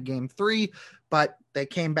playoffs in that game 3, but they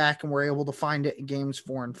came back and were able to find it in games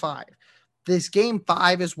 4 and 5. This game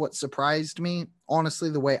 5 is what surprised me, honestly,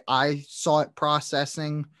 the way I saw it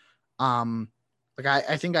processing.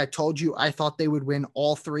 I think I told you, I thought they would win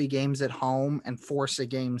all 3 games at home and force a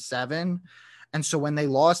game 7. And so when they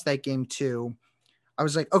lost that game 2, I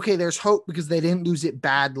was like, okay, there's hope because they didn't lose it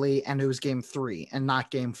badly. And it was game 3 and not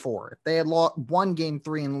game 4. If they had won game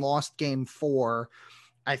 3 and lost game 4,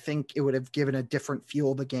 I think it would have given a different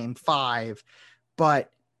feel to game 5,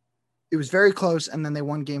 but it was very close. And then they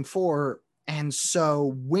won game 4. And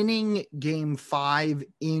so winning game 5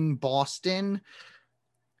 in Boston,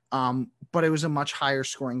 but it was a much higher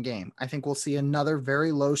scoring game. I think we'll see another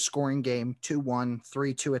very low scoring game, 2-1,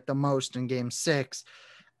 3-2 at the most in game 6.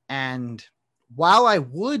 And while I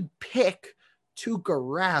would pick Tuukka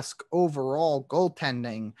Rask overall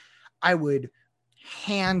goaltending, I would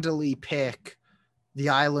handily pick the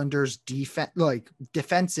Islanders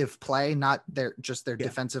defensive play, not their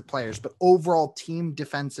defensive players, but overall team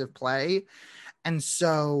defensive play. And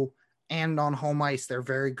on home ice, they're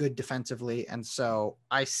very good defensively. And so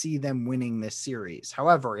I see them winning this series.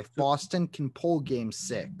 However, if Boston can pull game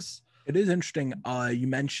 6, it is interesting. You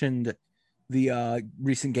mentioned the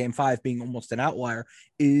recent game 5 being almost an outlier.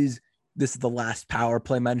 This is the last power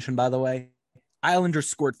play mentioned, by the way. Islanders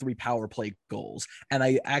scored 3 power play goals. And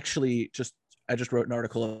I just wrote an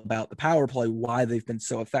article about the power play, why they've been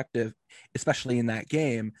so effective, especially in that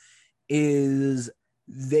game,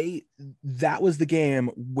 that was the game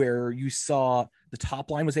where you saw the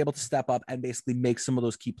top line was able to step up and basically make some of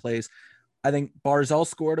those key plays. I think Barzal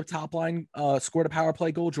scored a power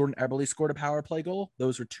play goal. Jordan Eberle scored a power play goal.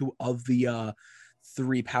 Those were 2 of the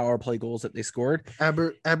 3 power play goals that they scored.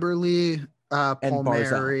 Eberle,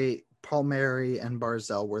 Palmieri, and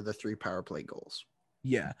Barzal were the 3 power play goals.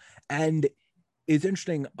 Yeah. And it's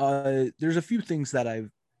interesting. There's a few things that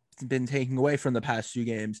I've been taking away from the past 2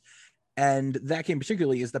 games. And that game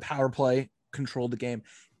particularly is the power play controlled the game.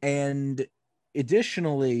 And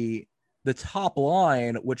additionally, the top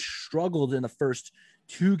line, which struggled in the first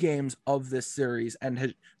 2 games of this series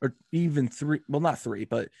or even 3, well, not 3,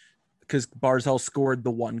 but because Barzal scored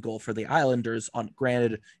the 1 goal for the Islanders.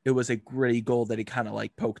 Granted, it was a gritty goal that he kind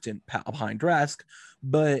of poked in behind Rask,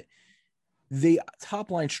 but the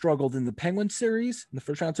top line struggled in the Penguins series, in the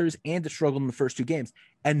first round series, and it struggled in the first 2 games,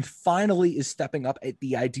 and finally is stepping up at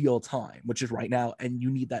the ideal time, which is right now. And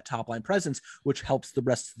you need that top line presence, which helps the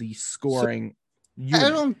rest of the scoring. I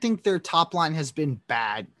don't think their top line has been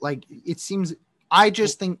bad. It seems, I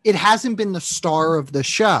just think it hasn't been the star of the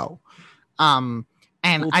show. I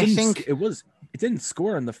think it didn't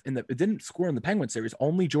score in the Penguin series.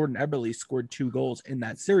 Only Jordan Eberle scored 2 goals in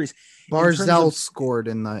that series. Barzal scored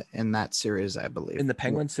in that series, I believe. In the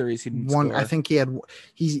Penguin series, he didn't score. I think he had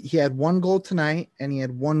 1 goal tonight, and he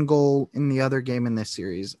had 1 goal in the other game in this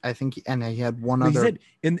series. I think, and he had one other.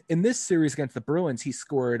 In this series against the Bruins, he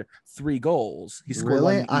scored 3 goals. He scored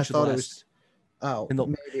really? One in each of the last, in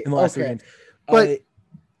the last 3 games. But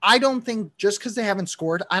I don't think, just because they haven't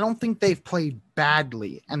scored, I don't think they've played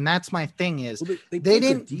badly. And that's my thing is they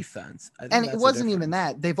didn't defense. And it wasn't even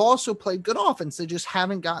that. They've also played good offense. They just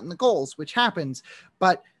haven't gotten the goals, which happens.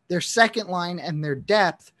 But their second line and their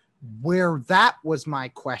depth, where that was my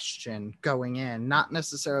question going in, not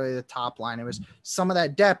necessarily the top line. It was some of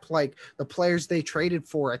that depth, like the players they traded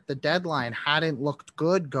for at the deadline hadn't looked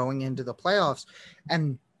good going into the playoffs.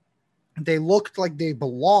 And they looked like they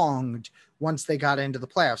belonged once they got into the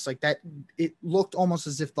playoffs. Like that, it looked almost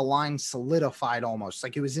as if the line solidified, almost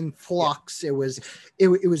like it was in flux. Yeah.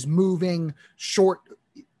 It was moving short,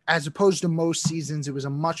 as opposed to most seasons. It was a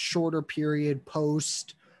much shorter period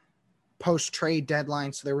post trade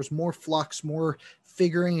deadline. So there was more flux, more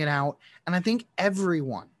figuring it out. And I think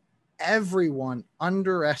everyone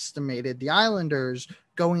underestimated the Islanders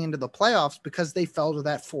going into the playoffs because they fell to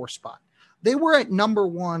that 4 spot. They were at number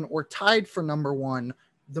 1 or tied for number 1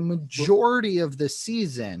 the majority of the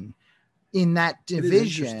season in that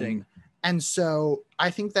division. And so I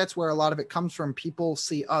think that's where a lot of it comes from. People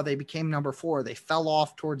see, they became number 4. They fell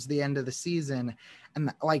off towards the end of the season.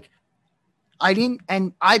 And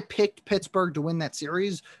I picked Pittsburgh to win that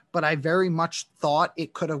series, but I very much thought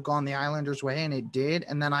it could have gone the Islanders' way, and it did.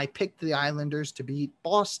 And then I picked the Islanders to beat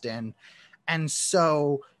Boston. And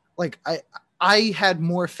so like I had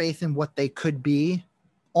more faith in what they could be,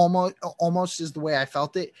 almost is the way I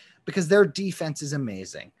felt it, because their defense is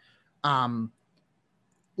amazing.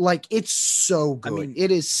 Like it's so good. I mean,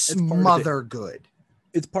 it is smother good.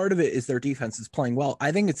 It's part of it is their defense is playing well.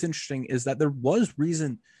 I think it's interesting is that there was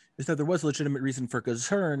legitimate reason for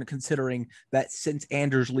concern, considering that since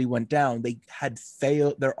Anders Lee went down, they had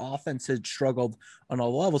failed. Their offense had struggled on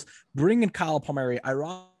all levels. Bringing Kyle Palmieri,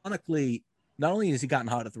 ironically, not only has he gotten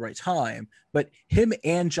hot at the right time, but him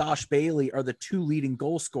and Josh Bailey are the two leading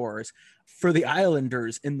goal scorers for the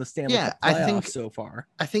Islanders in the Stanley Cup playoffs so far.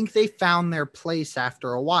 I think they found their place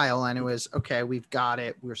after a while, and it was, okay, we've got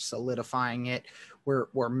it. We're solidifying it.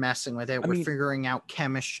 We're messing with it. We're figuring out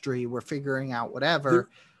chemistry. We're figuring out whatever.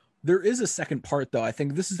 There is a second part, though. I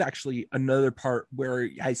think this is actually another part where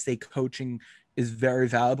I say coaching is very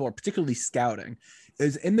valuable, or particularly scouting.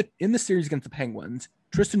 Is in the series against the Penguins,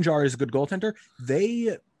 Tristan Jarry is a good goaltender.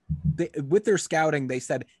 They with their scouting, they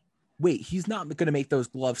said, wait, he's not going to make those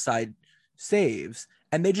glove side saves.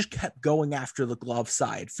 And they just kept going after the glove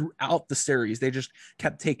side throughout the series. They just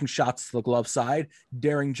kept taking shots to the glove side,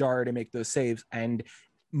 daring Jarry to make those saves. And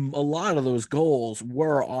a lot of those goals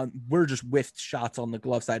were just whiffed shots on the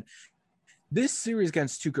glove side. This series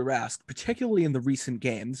against Tuukka Rask, particularly in the recent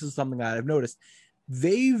game, this is something that I've noticed.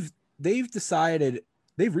 They've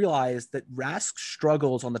realized that Rask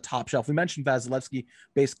struggles on the top shelf. We mentioned Vasilevsky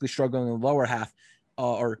basically struggling in the lower half,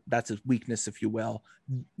 or that's his weakness, if you will.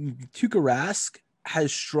 Tuukka Rask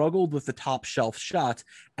has struggled with the top shelf shots,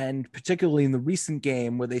 and particularly in the recent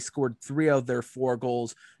game where they scored 3 of their 4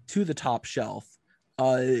 goals to the top shelf.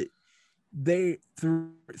 They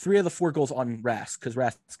threw 3 of the 4 goals on Rask, because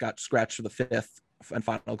Rask got scratched for the 5th and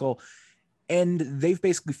final goal. And they've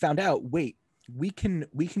basically found out, wait, we can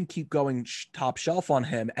keep going top shelf on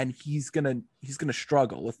him, and he's gonna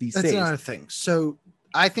struggle with these saves. That's another thing. So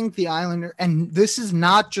I think the Islander, and this is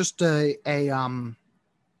not just a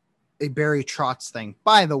Barry Trotz thing.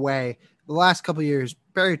 By the way, the last couple of years,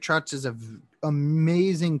 Barry Trotz is an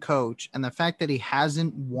amazing coach, and the fact that he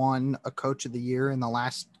hasn't won a Coach of the Year in the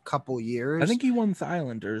last couple of years. I think he won with the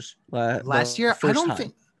Islanders last year. I don't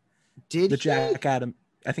think did the Jack Adam.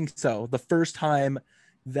 I think so. The first time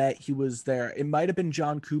that he was there, it might have been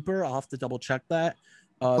John Cooper. I'll have to double check that.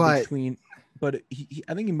 I think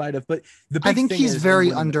he might have. But I think he's very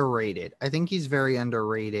underrated. I think he's very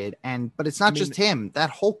underrated. But it's not just him.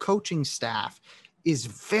 That whole coaching staff is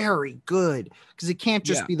very good, because it can't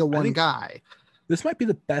just be the one guy. This might be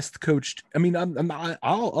the best coached. I mean,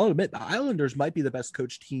 I'll admit the Islanders might be the best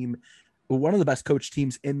coached team, one of the best coached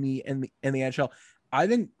teams in the NHL. I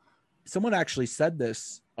think someone actually said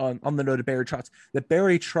this on the note of Barry Trotz, that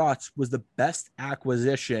Barry Trotz was the best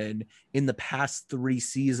acquisition in the past 3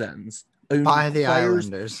 seasons by the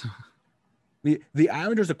Islanders. The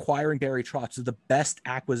Islanders acquiring Barry Trotz is the best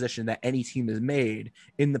acquisition that any team has made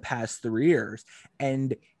in the past 3 years.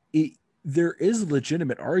 And there is a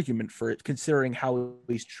legitimate argument for it, considering how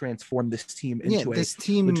he's transformed this team into a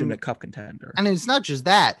legitimate cup contender. And it's not just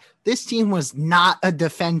that. This team was not a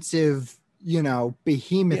defensive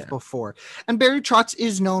behemoth before. And Barry Trotz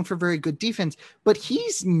is known for very good defense, but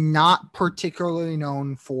he's not particularly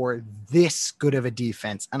known for this good of a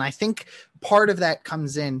defense. And I think part of that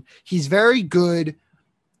comes in, he's very good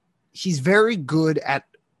at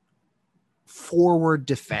forward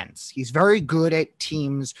defense. He's very good at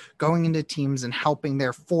teams going into teams and helping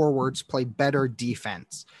their forwards play better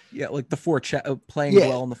defense. Yeah, like the forecheck, playing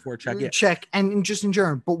well in the forecheck. Check, and just in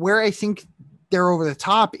general. But where I think they're over the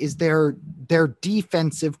top is their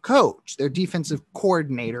defensive coach, their defensive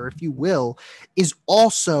coordinator, if you will, is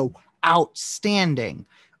also outstanding.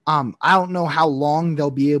 I don't know how long they'll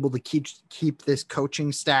be able to keep this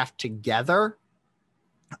coaching staff together.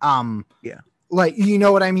 Like, you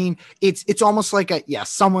know what I mean? It's almost like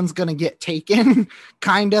someone's gonna get taken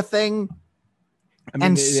kind of thing. I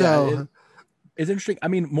mean, it's interesting. I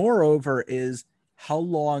mean, moreover is, how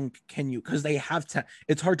long can you, because they have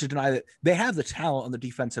it's hard to deny that they have the talent on the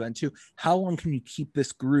defensive end too. How long can you keep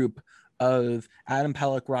this group of Adam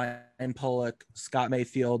Pelech, Ryan Pulock, Scott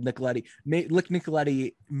Mayfield, Nicoletti?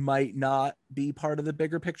 Nicoletti might not be part of the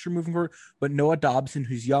bigger picture moving forward, but Noah Dobson,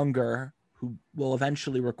 who's younger, who will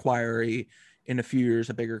eventually require in a few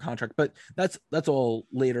years a bigger contract, but that's all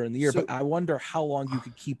later in the year. But I wonder how long you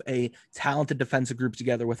could keep a talented defensive group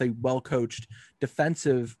together with a well-coached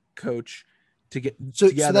defensive coach to get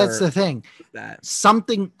together. So that's the thing.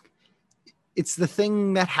 Something it's the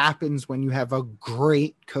thing that happens when you have a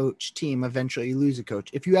great coach team. Eventually you lose a coach.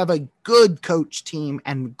 If you have a good coach team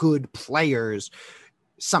and good players,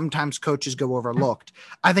 sometimes coaches go overlooked.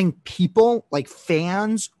 I think people like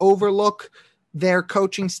fans overlook their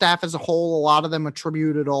coaching staff as a whole. A lot of them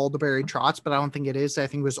attribute it all to Barry Trotz, but I don't think it is. I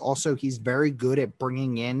think it was also, he's very good at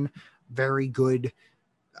bringing in very good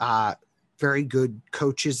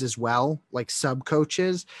coaches as well, like sub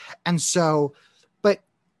coaches. And so, but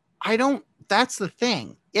that's the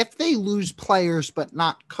thing. If they lose players, but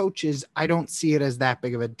not coaches, I don't see it as that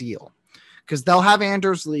big of a deal, because they'll have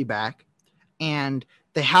Anders Lee back and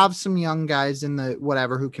they have some young guys in the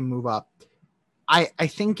whatever who can move up. I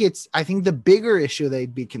think the bigger issue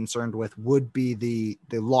they'd be concerned with would be the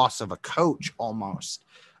loss of a coach almost.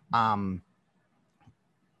 Well,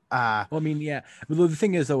 I mean, yeah. But the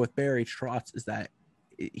thing is, though, with Barry Trotz is that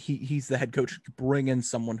he's the head coach. Bring in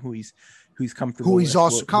someone who he's comfortable, who he's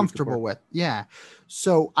also comfortable with. Yeah.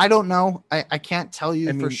 So I don't know. I can't tell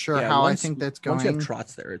you for sure how I think that's going. Once you have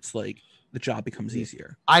Trotz there, it's like the job becomes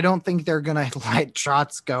easier. I don't think they're gonna let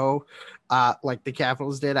Trotz go like the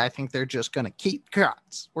Capitals did. I think they're just gonna keep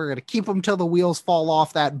Trotz. We're gonna keep him till the wheels fall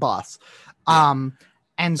off that bus. Yeah. And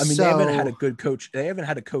I mean, so they haven't had a good coach. They haven't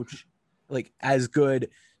had a coach like as good.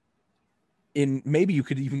 In maybe you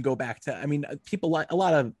could even go back to. I mean, people like a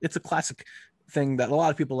lot of. It's a classic thing that a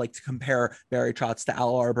lot of people like to compare Barry Trotz to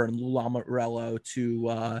Al Arbor and Lou Lamoriello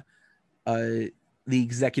to the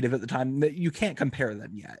executive at the time. You can't compare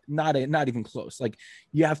them yet. Not even close. Like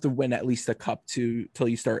you have to win at least a cup till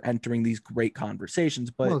you start entering these great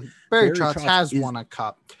conversations. But Barry Trotz has won a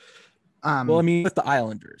cup. Well, I mean, with the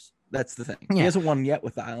Islanders, that's the thing. Yeah. He hasn't won yet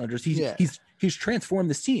with the Islanders. He's transformed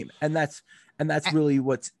this team, and that's really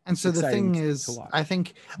what's. And so the thing is, I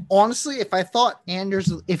think honestly, if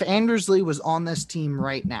Anders Lee was on this team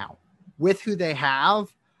right now with who they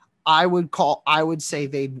have, I would say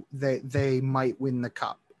they might win the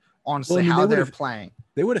cup. Honestly, well, I mean, how they're playing,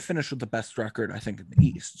 they would have finished with the best record, I think, in the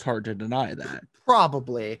East. It's hard to deny that.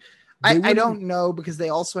 Probably. I don't know, because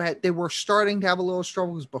they were starting to have a little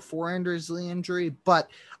struggles before Anders Lee injury,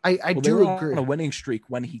 but I do agree. On a winning streak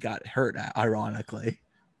when he got hurt, ironically.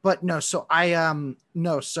 But no, so I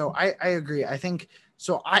agree. I think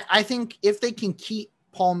so. I think if they can keep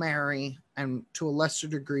Palmieri and to a lesser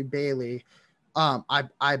degree Bailey,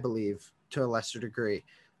 I believe to a lesser degree,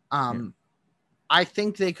 I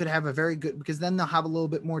think they could have a very good, because then they'll have a little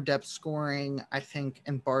bit more depth scoring, I think.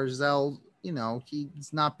 And Barzal,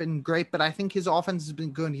 he's not been great, but I think his offense has been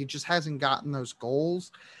good. He just hasn't gotten those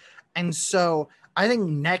goals. And so I think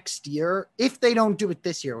next year, if they don't do it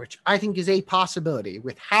this year, which I think is a possibility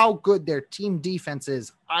with how good their team defense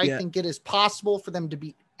is, I think it is possible for them to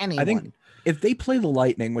beat anyone. I think if they play the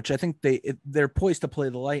Lightning, which I think they're poised to play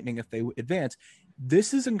the Lightning if they advance,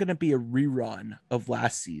 this isn't going to be a rerun of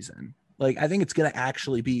last season. Like, I think it's going to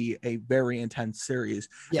actually be a very intense series,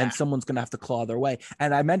 and someone's going to have to claw their way.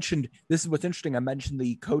 And I mentioned, this is what's interesting. I mentioned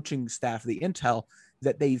the coaching staff, the intel,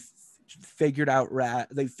 that they've figured out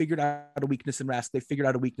a weakness in Rask. They figured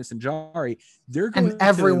out a weakness in Jari.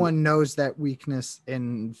 Everyone knows that weakness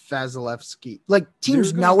in Vasilevsky. Like,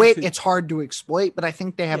 teams know it. It's hard to exploit, but I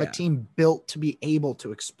think they have a team built to be able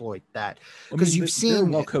to exploit that. Because you've seen a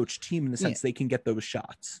well-coached team in the sense they can get those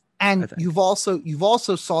shots. And you've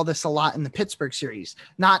also saw this a lot in the Pittsburgh series.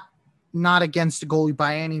 Not against a goalie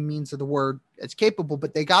by any means of the word as capable,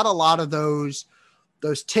 but they got a lot of those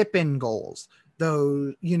tip-in goals,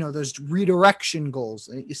 those redirection goals,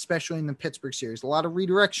 especially in the Pittsburgh series. A lot of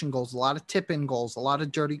redirection goals, a lot of tip-in goals, a lot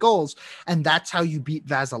of dirty goals, and that's how you beat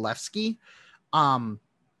Vasilevsky.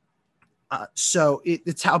 So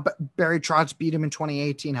it's how Barry Trotz beat him in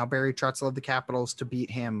 2018. How Barry Trotz led the Capitals to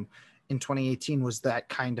beat him in 2018 was that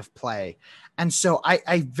kind of play. And so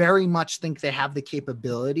I very much think they have the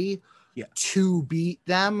capability to beat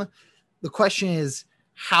them. The question is,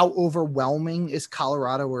 how overwhelming is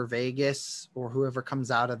Colorado or Vegas or whoever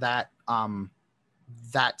comes out of that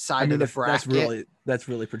side of the bracket? That's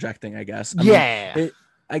really projecting, I guess.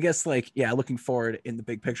 I guess looking forward in the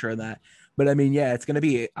big picture of that. But I mean, it's going to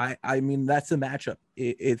be, I mean, that's the matchup.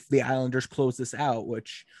 If the Islanders close this out,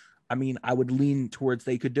 which, I mean, I would lean towards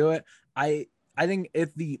they could do it. I think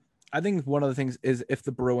one of the things is if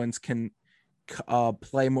the Bruins can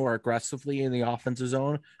play more aggressively in the offensive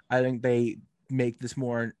zone, I think they make this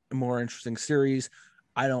more interesting series.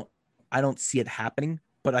 I don't see it happening,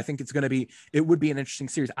 but I think it would be an interesting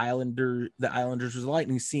series. The Islanders versus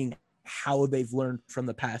Lightning, seeing how they've learned from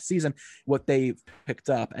the past season, what they've picked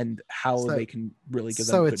up, and how they can really give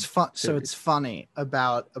them. So it's fun. So it's funny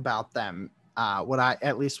about them. What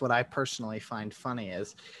I personally find funny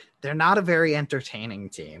is they're not a very entertaining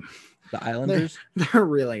team. The Islanders? They're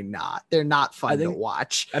really not. They're not fun to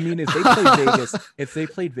watch. I mean, if they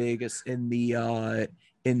played Vegas, in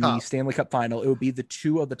the Stanley Cup final, it would be the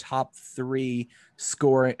two of the top three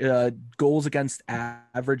scoring goals against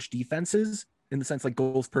average defenses, in the sense like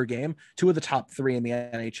goals per game. Two of the top three in the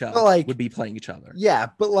NHL would be playing each other. Yeah,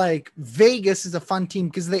 but like Vegas is a fun team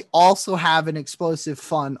because they also have an explosive,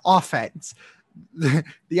 fun offense.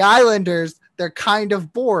 The Islanders, they're kind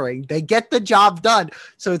of boring. They get the job done.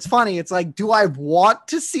 So it's funny. It's like, do I want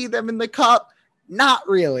to see them in the cup? Not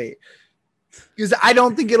really. Because I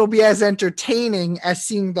don't think it'll be as entertaining as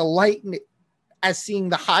seeing the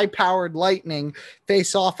high-powered Lightning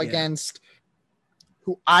face off against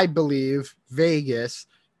who I believe Vegas,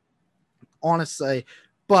 honestly.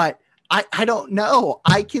 But I don't know.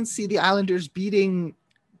 I can see the Islanders beating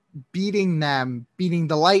the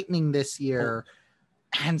Lightning this year.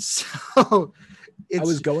 And so I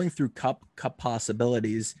was going through cup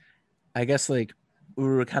possibilities. I guess like we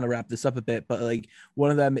were kind of wrap this up a bit, but like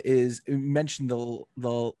one of them is, you mentioned the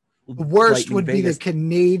worst Lightning would Vegas. be the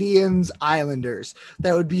Canadiens Islanders.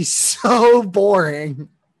 That would be so boring.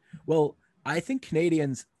 Well, I think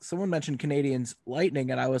someone mentioned Canadiens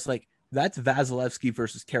Lightning, and I was like, that's Vasilevsky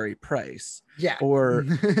versus Carey Price. Yeah.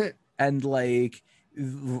 And like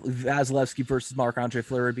Vasilevsky versus Marc-Andre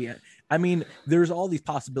Fleury. I mean, there's all these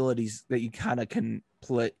possibilities that you kind of can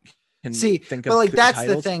play. Think but of like that's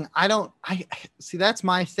titles. the thing. I see, that's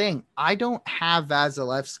my thing. I don't have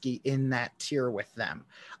Vasilevsky in that tier with them.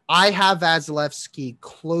 I have Vasilevsky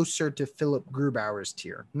closer to Philip Grubauer's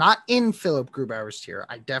tier, not in Philip Grubauer's tier.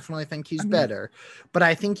 I definitely think he's better, but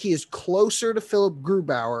I think he is closer to Philip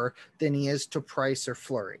Grubauer than he is to Price or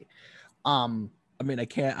Fleury. Not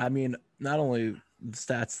only the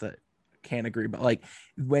stats that can't agree, but like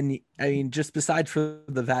just beside for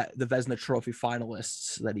the Vezina Trophy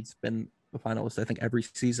finalists that he's been a finalist, I think every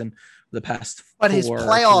season the past. But his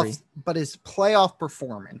playoff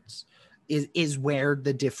performance is where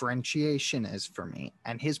the differentiation is for me,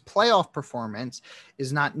 and his playoff performance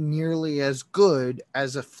is not nearly as good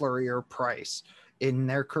as a Fleury or Price in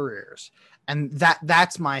their careers. And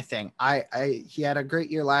that's my thing. He had a great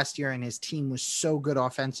year last year, and his team was so good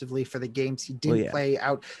offensively for the games he didn't play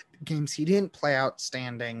out. Games he didn't play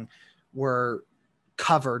outstanding were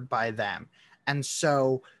covered by them. And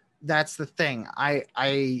so that's the thing.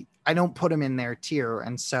 I don't put him in their tier.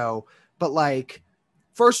 And so, but like,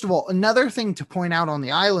 first of all, another thing to point out on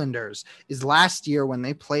the Islanders is last year when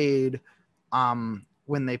they played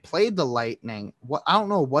the Lightning, I don't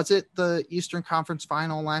know, was it the Eastern Conference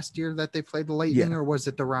Final last year that they played the Lightning, or was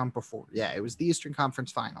it the round before? Yeah, it was the Eastern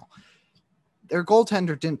Conference Final. Their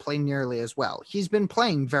goaltender didn't play nearly as well. He's been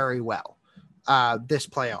playing very well this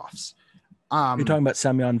playoffs. You're talking about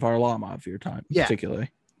Semyon Varlamov, particularly.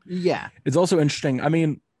 Yeah. It's also interesting. I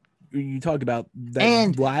mean, you talk about that,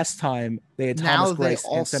 and last time they had Thomas Greiss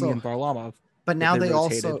and Semyon Varlamov. But now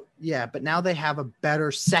they have a better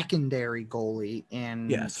secondary goalie in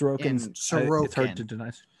Sorokin. It's hard to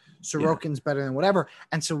deny. Sorokin's better than whatever.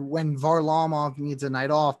 And so when Varlamov needs a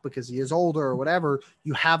night off because he is older or whatever,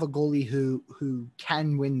 you have a goalie who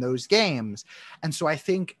can win those games. And so I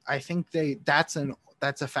think that's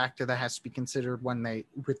a factor that has to be considered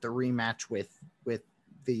with the rematch with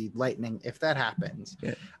the Lightning, if that happens.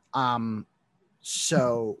 Yeah.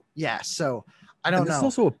 So I don't know. It's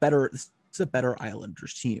also a better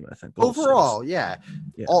Islanders team, I think. Overall, yeah.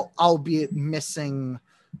 Albeit missing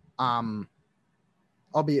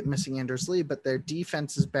Anders Lee, but their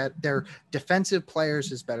defense is better. Their defensive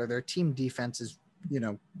players is better. Their team defense is,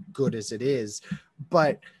 good as it is,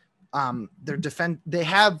 but their defense,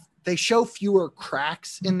 they show fewer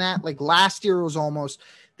cracks in that. Like last year was almost,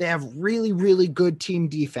 they have really, really good team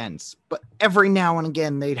defense, but every now and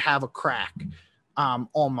again they'd have a crack.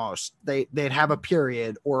 Almost they'd have a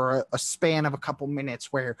period or a span of a couple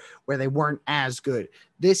minutes where they weren't as good.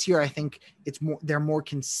 This year I think they're more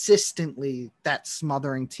consistently that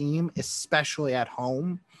smothering team, especially at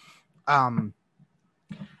home. And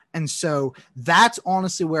so that's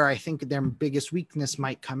honestly where I think their biggest weakness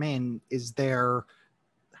might come in, is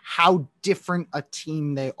how different a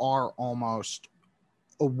team they are almost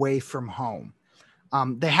away from home.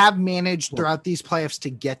 They have managed throughout these playoffs to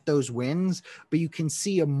get those wins, but you can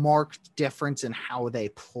see a marked difference in how they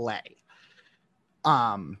play.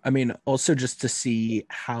 Also just to see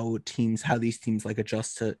how these teams like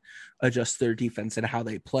adjust their defense and how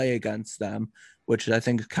they play against them, which I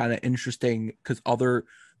think is kind of interesting because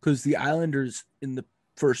the Islanders in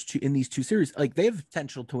these two series, like they have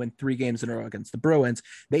potential to win 3 games in a row against the Bruins.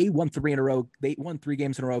 They won 3 in a row. They won 3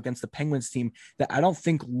 games in a row against the Penguins team that I don't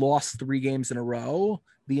think lost 3 games in a row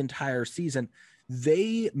the entire season.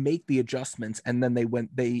 they make the adjustments, and then they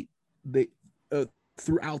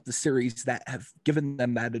throughout the series that have given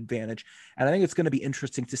them that advantage. And I think it's going to be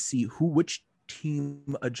interesting to see which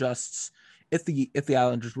team adjusts if the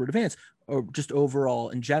Islanders were to advance, or just overall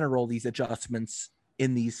in general, these adjustments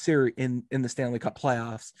in these series in the Stanley Cup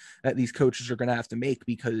playoffs that these coaches are going to have to make,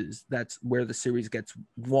 because that's where the series gets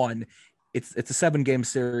won. It's a 7-game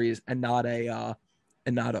series and not a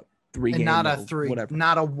 3-game, not a whatever,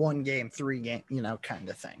 not a 1-game, 3-game, kind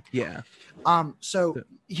of thing. Yeah. So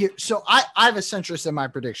I've essentially said my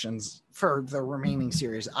predictions for the remaining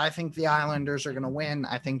series. I think the Islanders are going to win.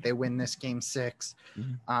 I think they win this game 6.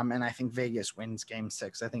 Mm-hmm. And I think Vegas wins game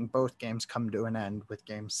 6. I think both games come to an end with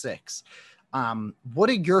game 6. What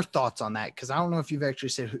are your thoughts on that? Because I don't know if you've actually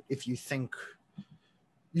said if you think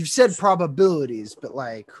you've said probabilities, but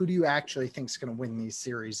like, who do you actually think is going to win these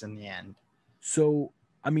series in the end? So,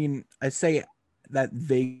 I mean, I say that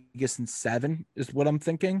Vegas in 7 is what I'm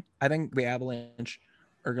thinking. I think the Avalanche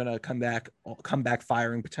are going to come back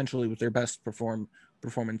firing, potentially with their best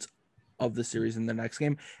performance of the series in the next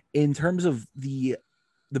game. In terms of the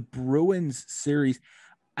Bruins series,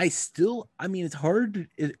 it's hard.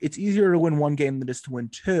 It's easier to win 1 game than it is to win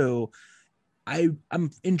 2.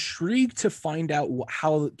 I'm intrigued to find out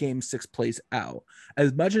how game 6 plays out,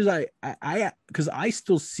 as much as because I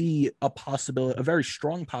still see a very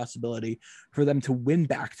strong possibility for them to win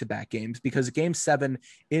back-to-back games, because game 7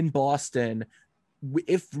 in Boston,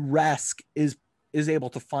 if Rask is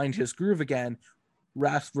able to find his groove again,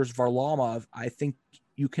 Rask versus Varlamov, I think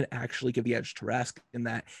you can actually give the edge to Rask in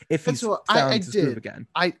that, if he's found his groove again.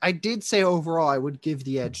 I did say overall I would give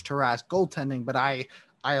the edge to Rask goaltending, but I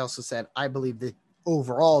also said I believe the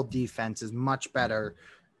overall defense is much better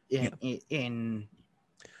for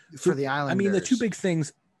the Islanders. I mean, the two big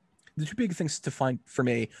things to find for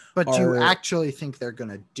me. But do you actually think they're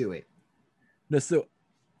going to do it? No, so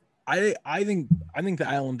I think the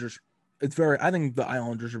Islanders. I think the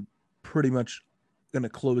Islanders are pretty much going to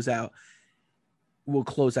close out. Will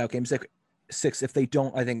close out game 6. If they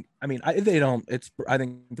don't, if they don't, I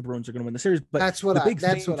think the Bruins are going to win the series. But that's what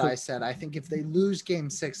I said. I think if they lose game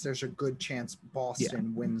 6, there's a good chance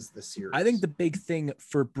Boston wins the series. I think the big thing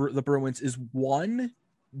for the Bruins is, one,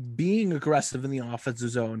 being aggressive in the offensive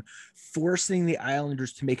zone, forcing the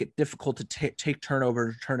Islanders to make it difficult to take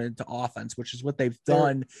turnovers, turn it into offense, which is what they've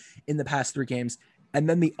done in the past 3 games. And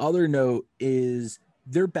then the other note is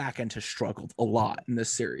their back end has struggled a lot in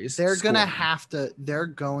this series. They're going to have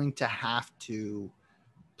to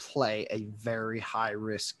play a very high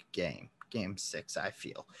risk game 6, I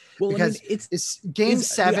feel. Well, because it's game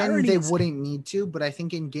 7, they wouldn't need to, but I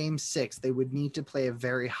think in game 6, they would need to play a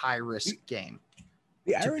very high risk game.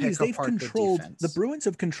 The irony is the Bruins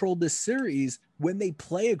have controlled this series when they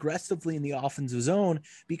play aggressively in the offensive zone,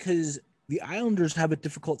 because the Islanders have a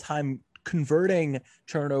difficult time converting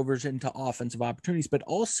turnovers into offensive opportunities. But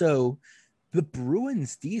also, the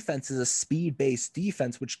Bruins defense is a speed-based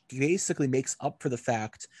defense, which basically makes up for the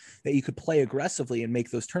fact that you could play aggressively and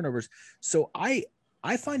make those turnovers. So I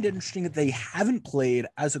find it interesting that they haven't played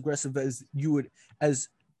as aggressive as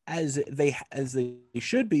they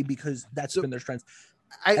should be, because that's been their strength.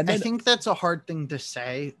 I think that's a hard thing to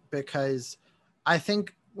say, because I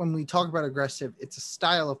think when we talk about aggressive, it's a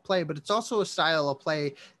style of play, but it's also a style of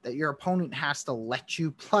play that your opponent has to let you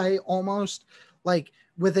play, almost. Like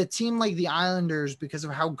with a team like the Islanders, because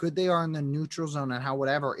of how good they are in the neutral zone and how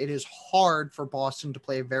whatever, it is hard for Boston to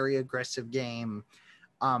play a very aggressive game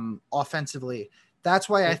offensively. That's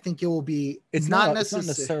why I think it will be. It's not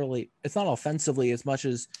offensively as much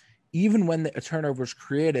as, even when a turnover is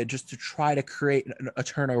created, just to try to create a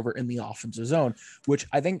turnover in the offensive zone, which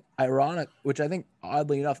I think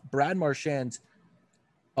oddly enough, Brad Marchand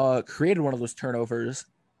created one of those turnovers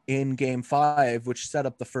in game 5, which set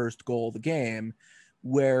up the first goal of the game,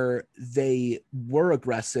 where they were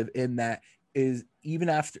aggressive in that, is even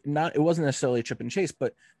after it wasn't necessarily a chip and chase,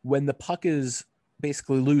 but when the puck is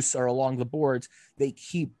basically loose or along the boards, they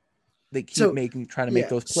keep trying to make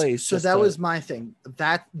those plays. So that was my thing.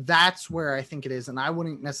 That's where I think it is. And I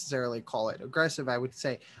wouldn't necessarily call it aggressive. I would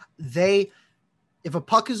say if a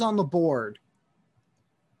puck is on the board,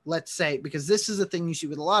 let's say, because this is a thing you see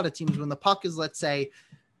with a lot of teams, when the puck is, let's say,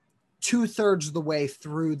 2/3 of the way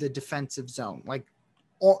through the defensive zone, like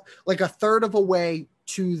a third of a way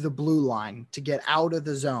to the blue line to get out of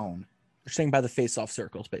the zone. You're saying by the face-off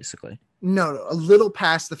circles, basically. No, a little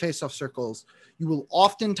past the face-off circles, you will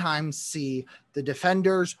oftentimes see the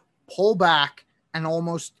defenders pull back and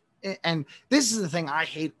this is the thing I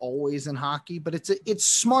hate always in hockey, but it's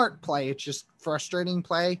smart play. It's just frustrating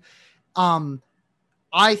play.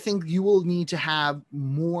 I think you will need to have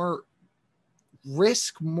more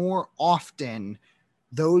risk more often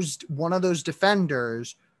one of those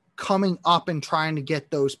defenders coming up and trying to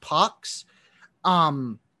get those pucks,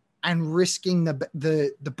 and risking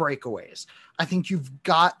the breakaways. I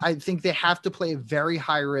think they have to play a very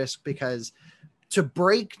high risk, because to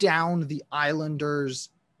break down the Islanders'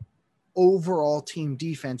 overall team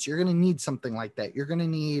defense, you're going to need something like that. You're going to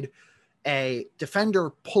need a defender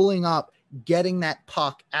pulling up, getting that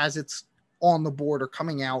puck as it's on the board or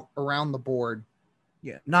coming out around the board.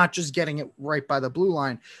 Yeah. Not just getting it right by the blue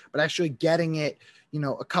line, but actually getting it,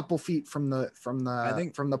 a couple feet from the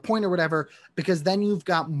point or whatever, because then you've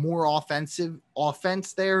got more offense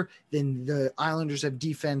there than the Islanders have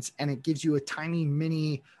defense. And it gives you a tiny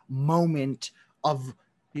mini moment of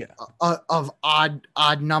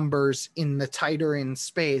odd numbers in the tighter in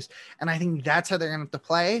space. And I think that's how they're going to have to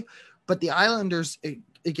play. But the Islanders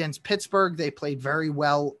against Pittsburgh, they played very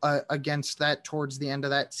well against that towards the end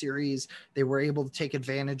of that series. They were able to take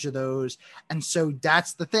advantage of those. And so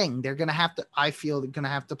that's the thing. I feel they're going to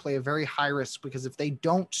have to play a very high risk, because if they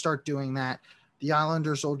don't start doing that, the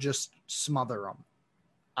Islanders will just smother them.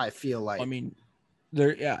 I feel like. I mean,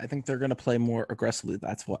 I think they're going to play more aggressively.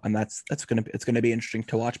 It's going to be interesting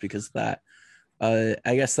to watch, because that, I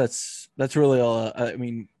guess that's really all. I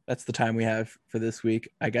mean, that's the time we have for this week,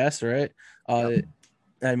 I guess. Right. Yep.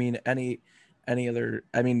 I mean,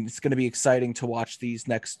 it's going to be exciting to watch these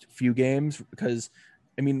next few games, because,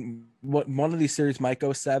 I mean, one of these series might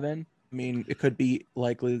go 7. I mean, it could be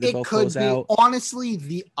likely they both close out. Honestly,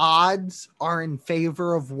 the odds are in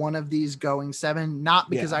favor of one of these going 7, not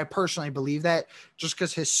because I personally believe that, just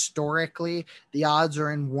because historically the odds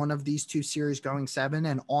are in one of these two series going 7.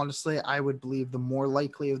 And honestly, I would believe the more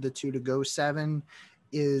likely of the two to go 7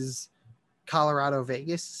 is Colorado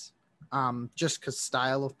Vegas. Just because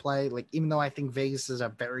style of play, like, even though I think Vegas is a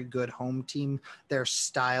very good home team, their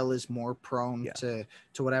style is more prone to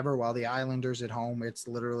whatever, while the Islanders at home, it's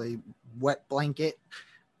literally wet blanket.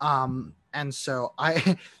 And so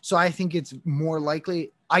I think it's more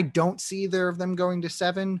likely. I don't see either of them going to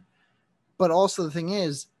 7, but also the thing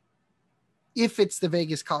is, if it's the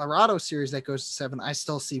Vegas Colorado series that goes to 7, I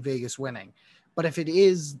still see Vegas winning. But if it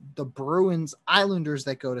is the Bruins Islanders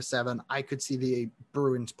that go to 7, I could see the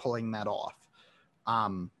Bruins pulling that off.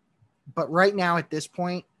 But right now at this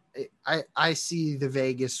point, I see the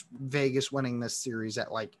Vegas winning this series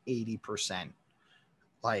at like 80%.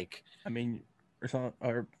 Like, I mean,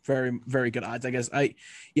 are very, very good odds, I guess.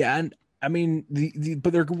 And I mean,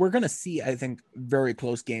 we're going to see, I think, very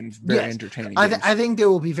close games, very entertaining games. I think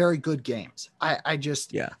there will be very good games. I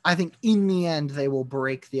think in the end, they will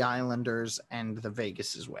break the Islanders and the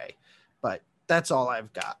Vegas's way. But that's all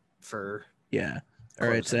I've got for. Yeah. All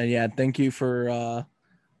right. So, thank you for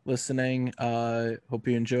listening. Hope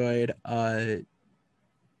you enjoyed.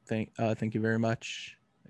 Thank you very much.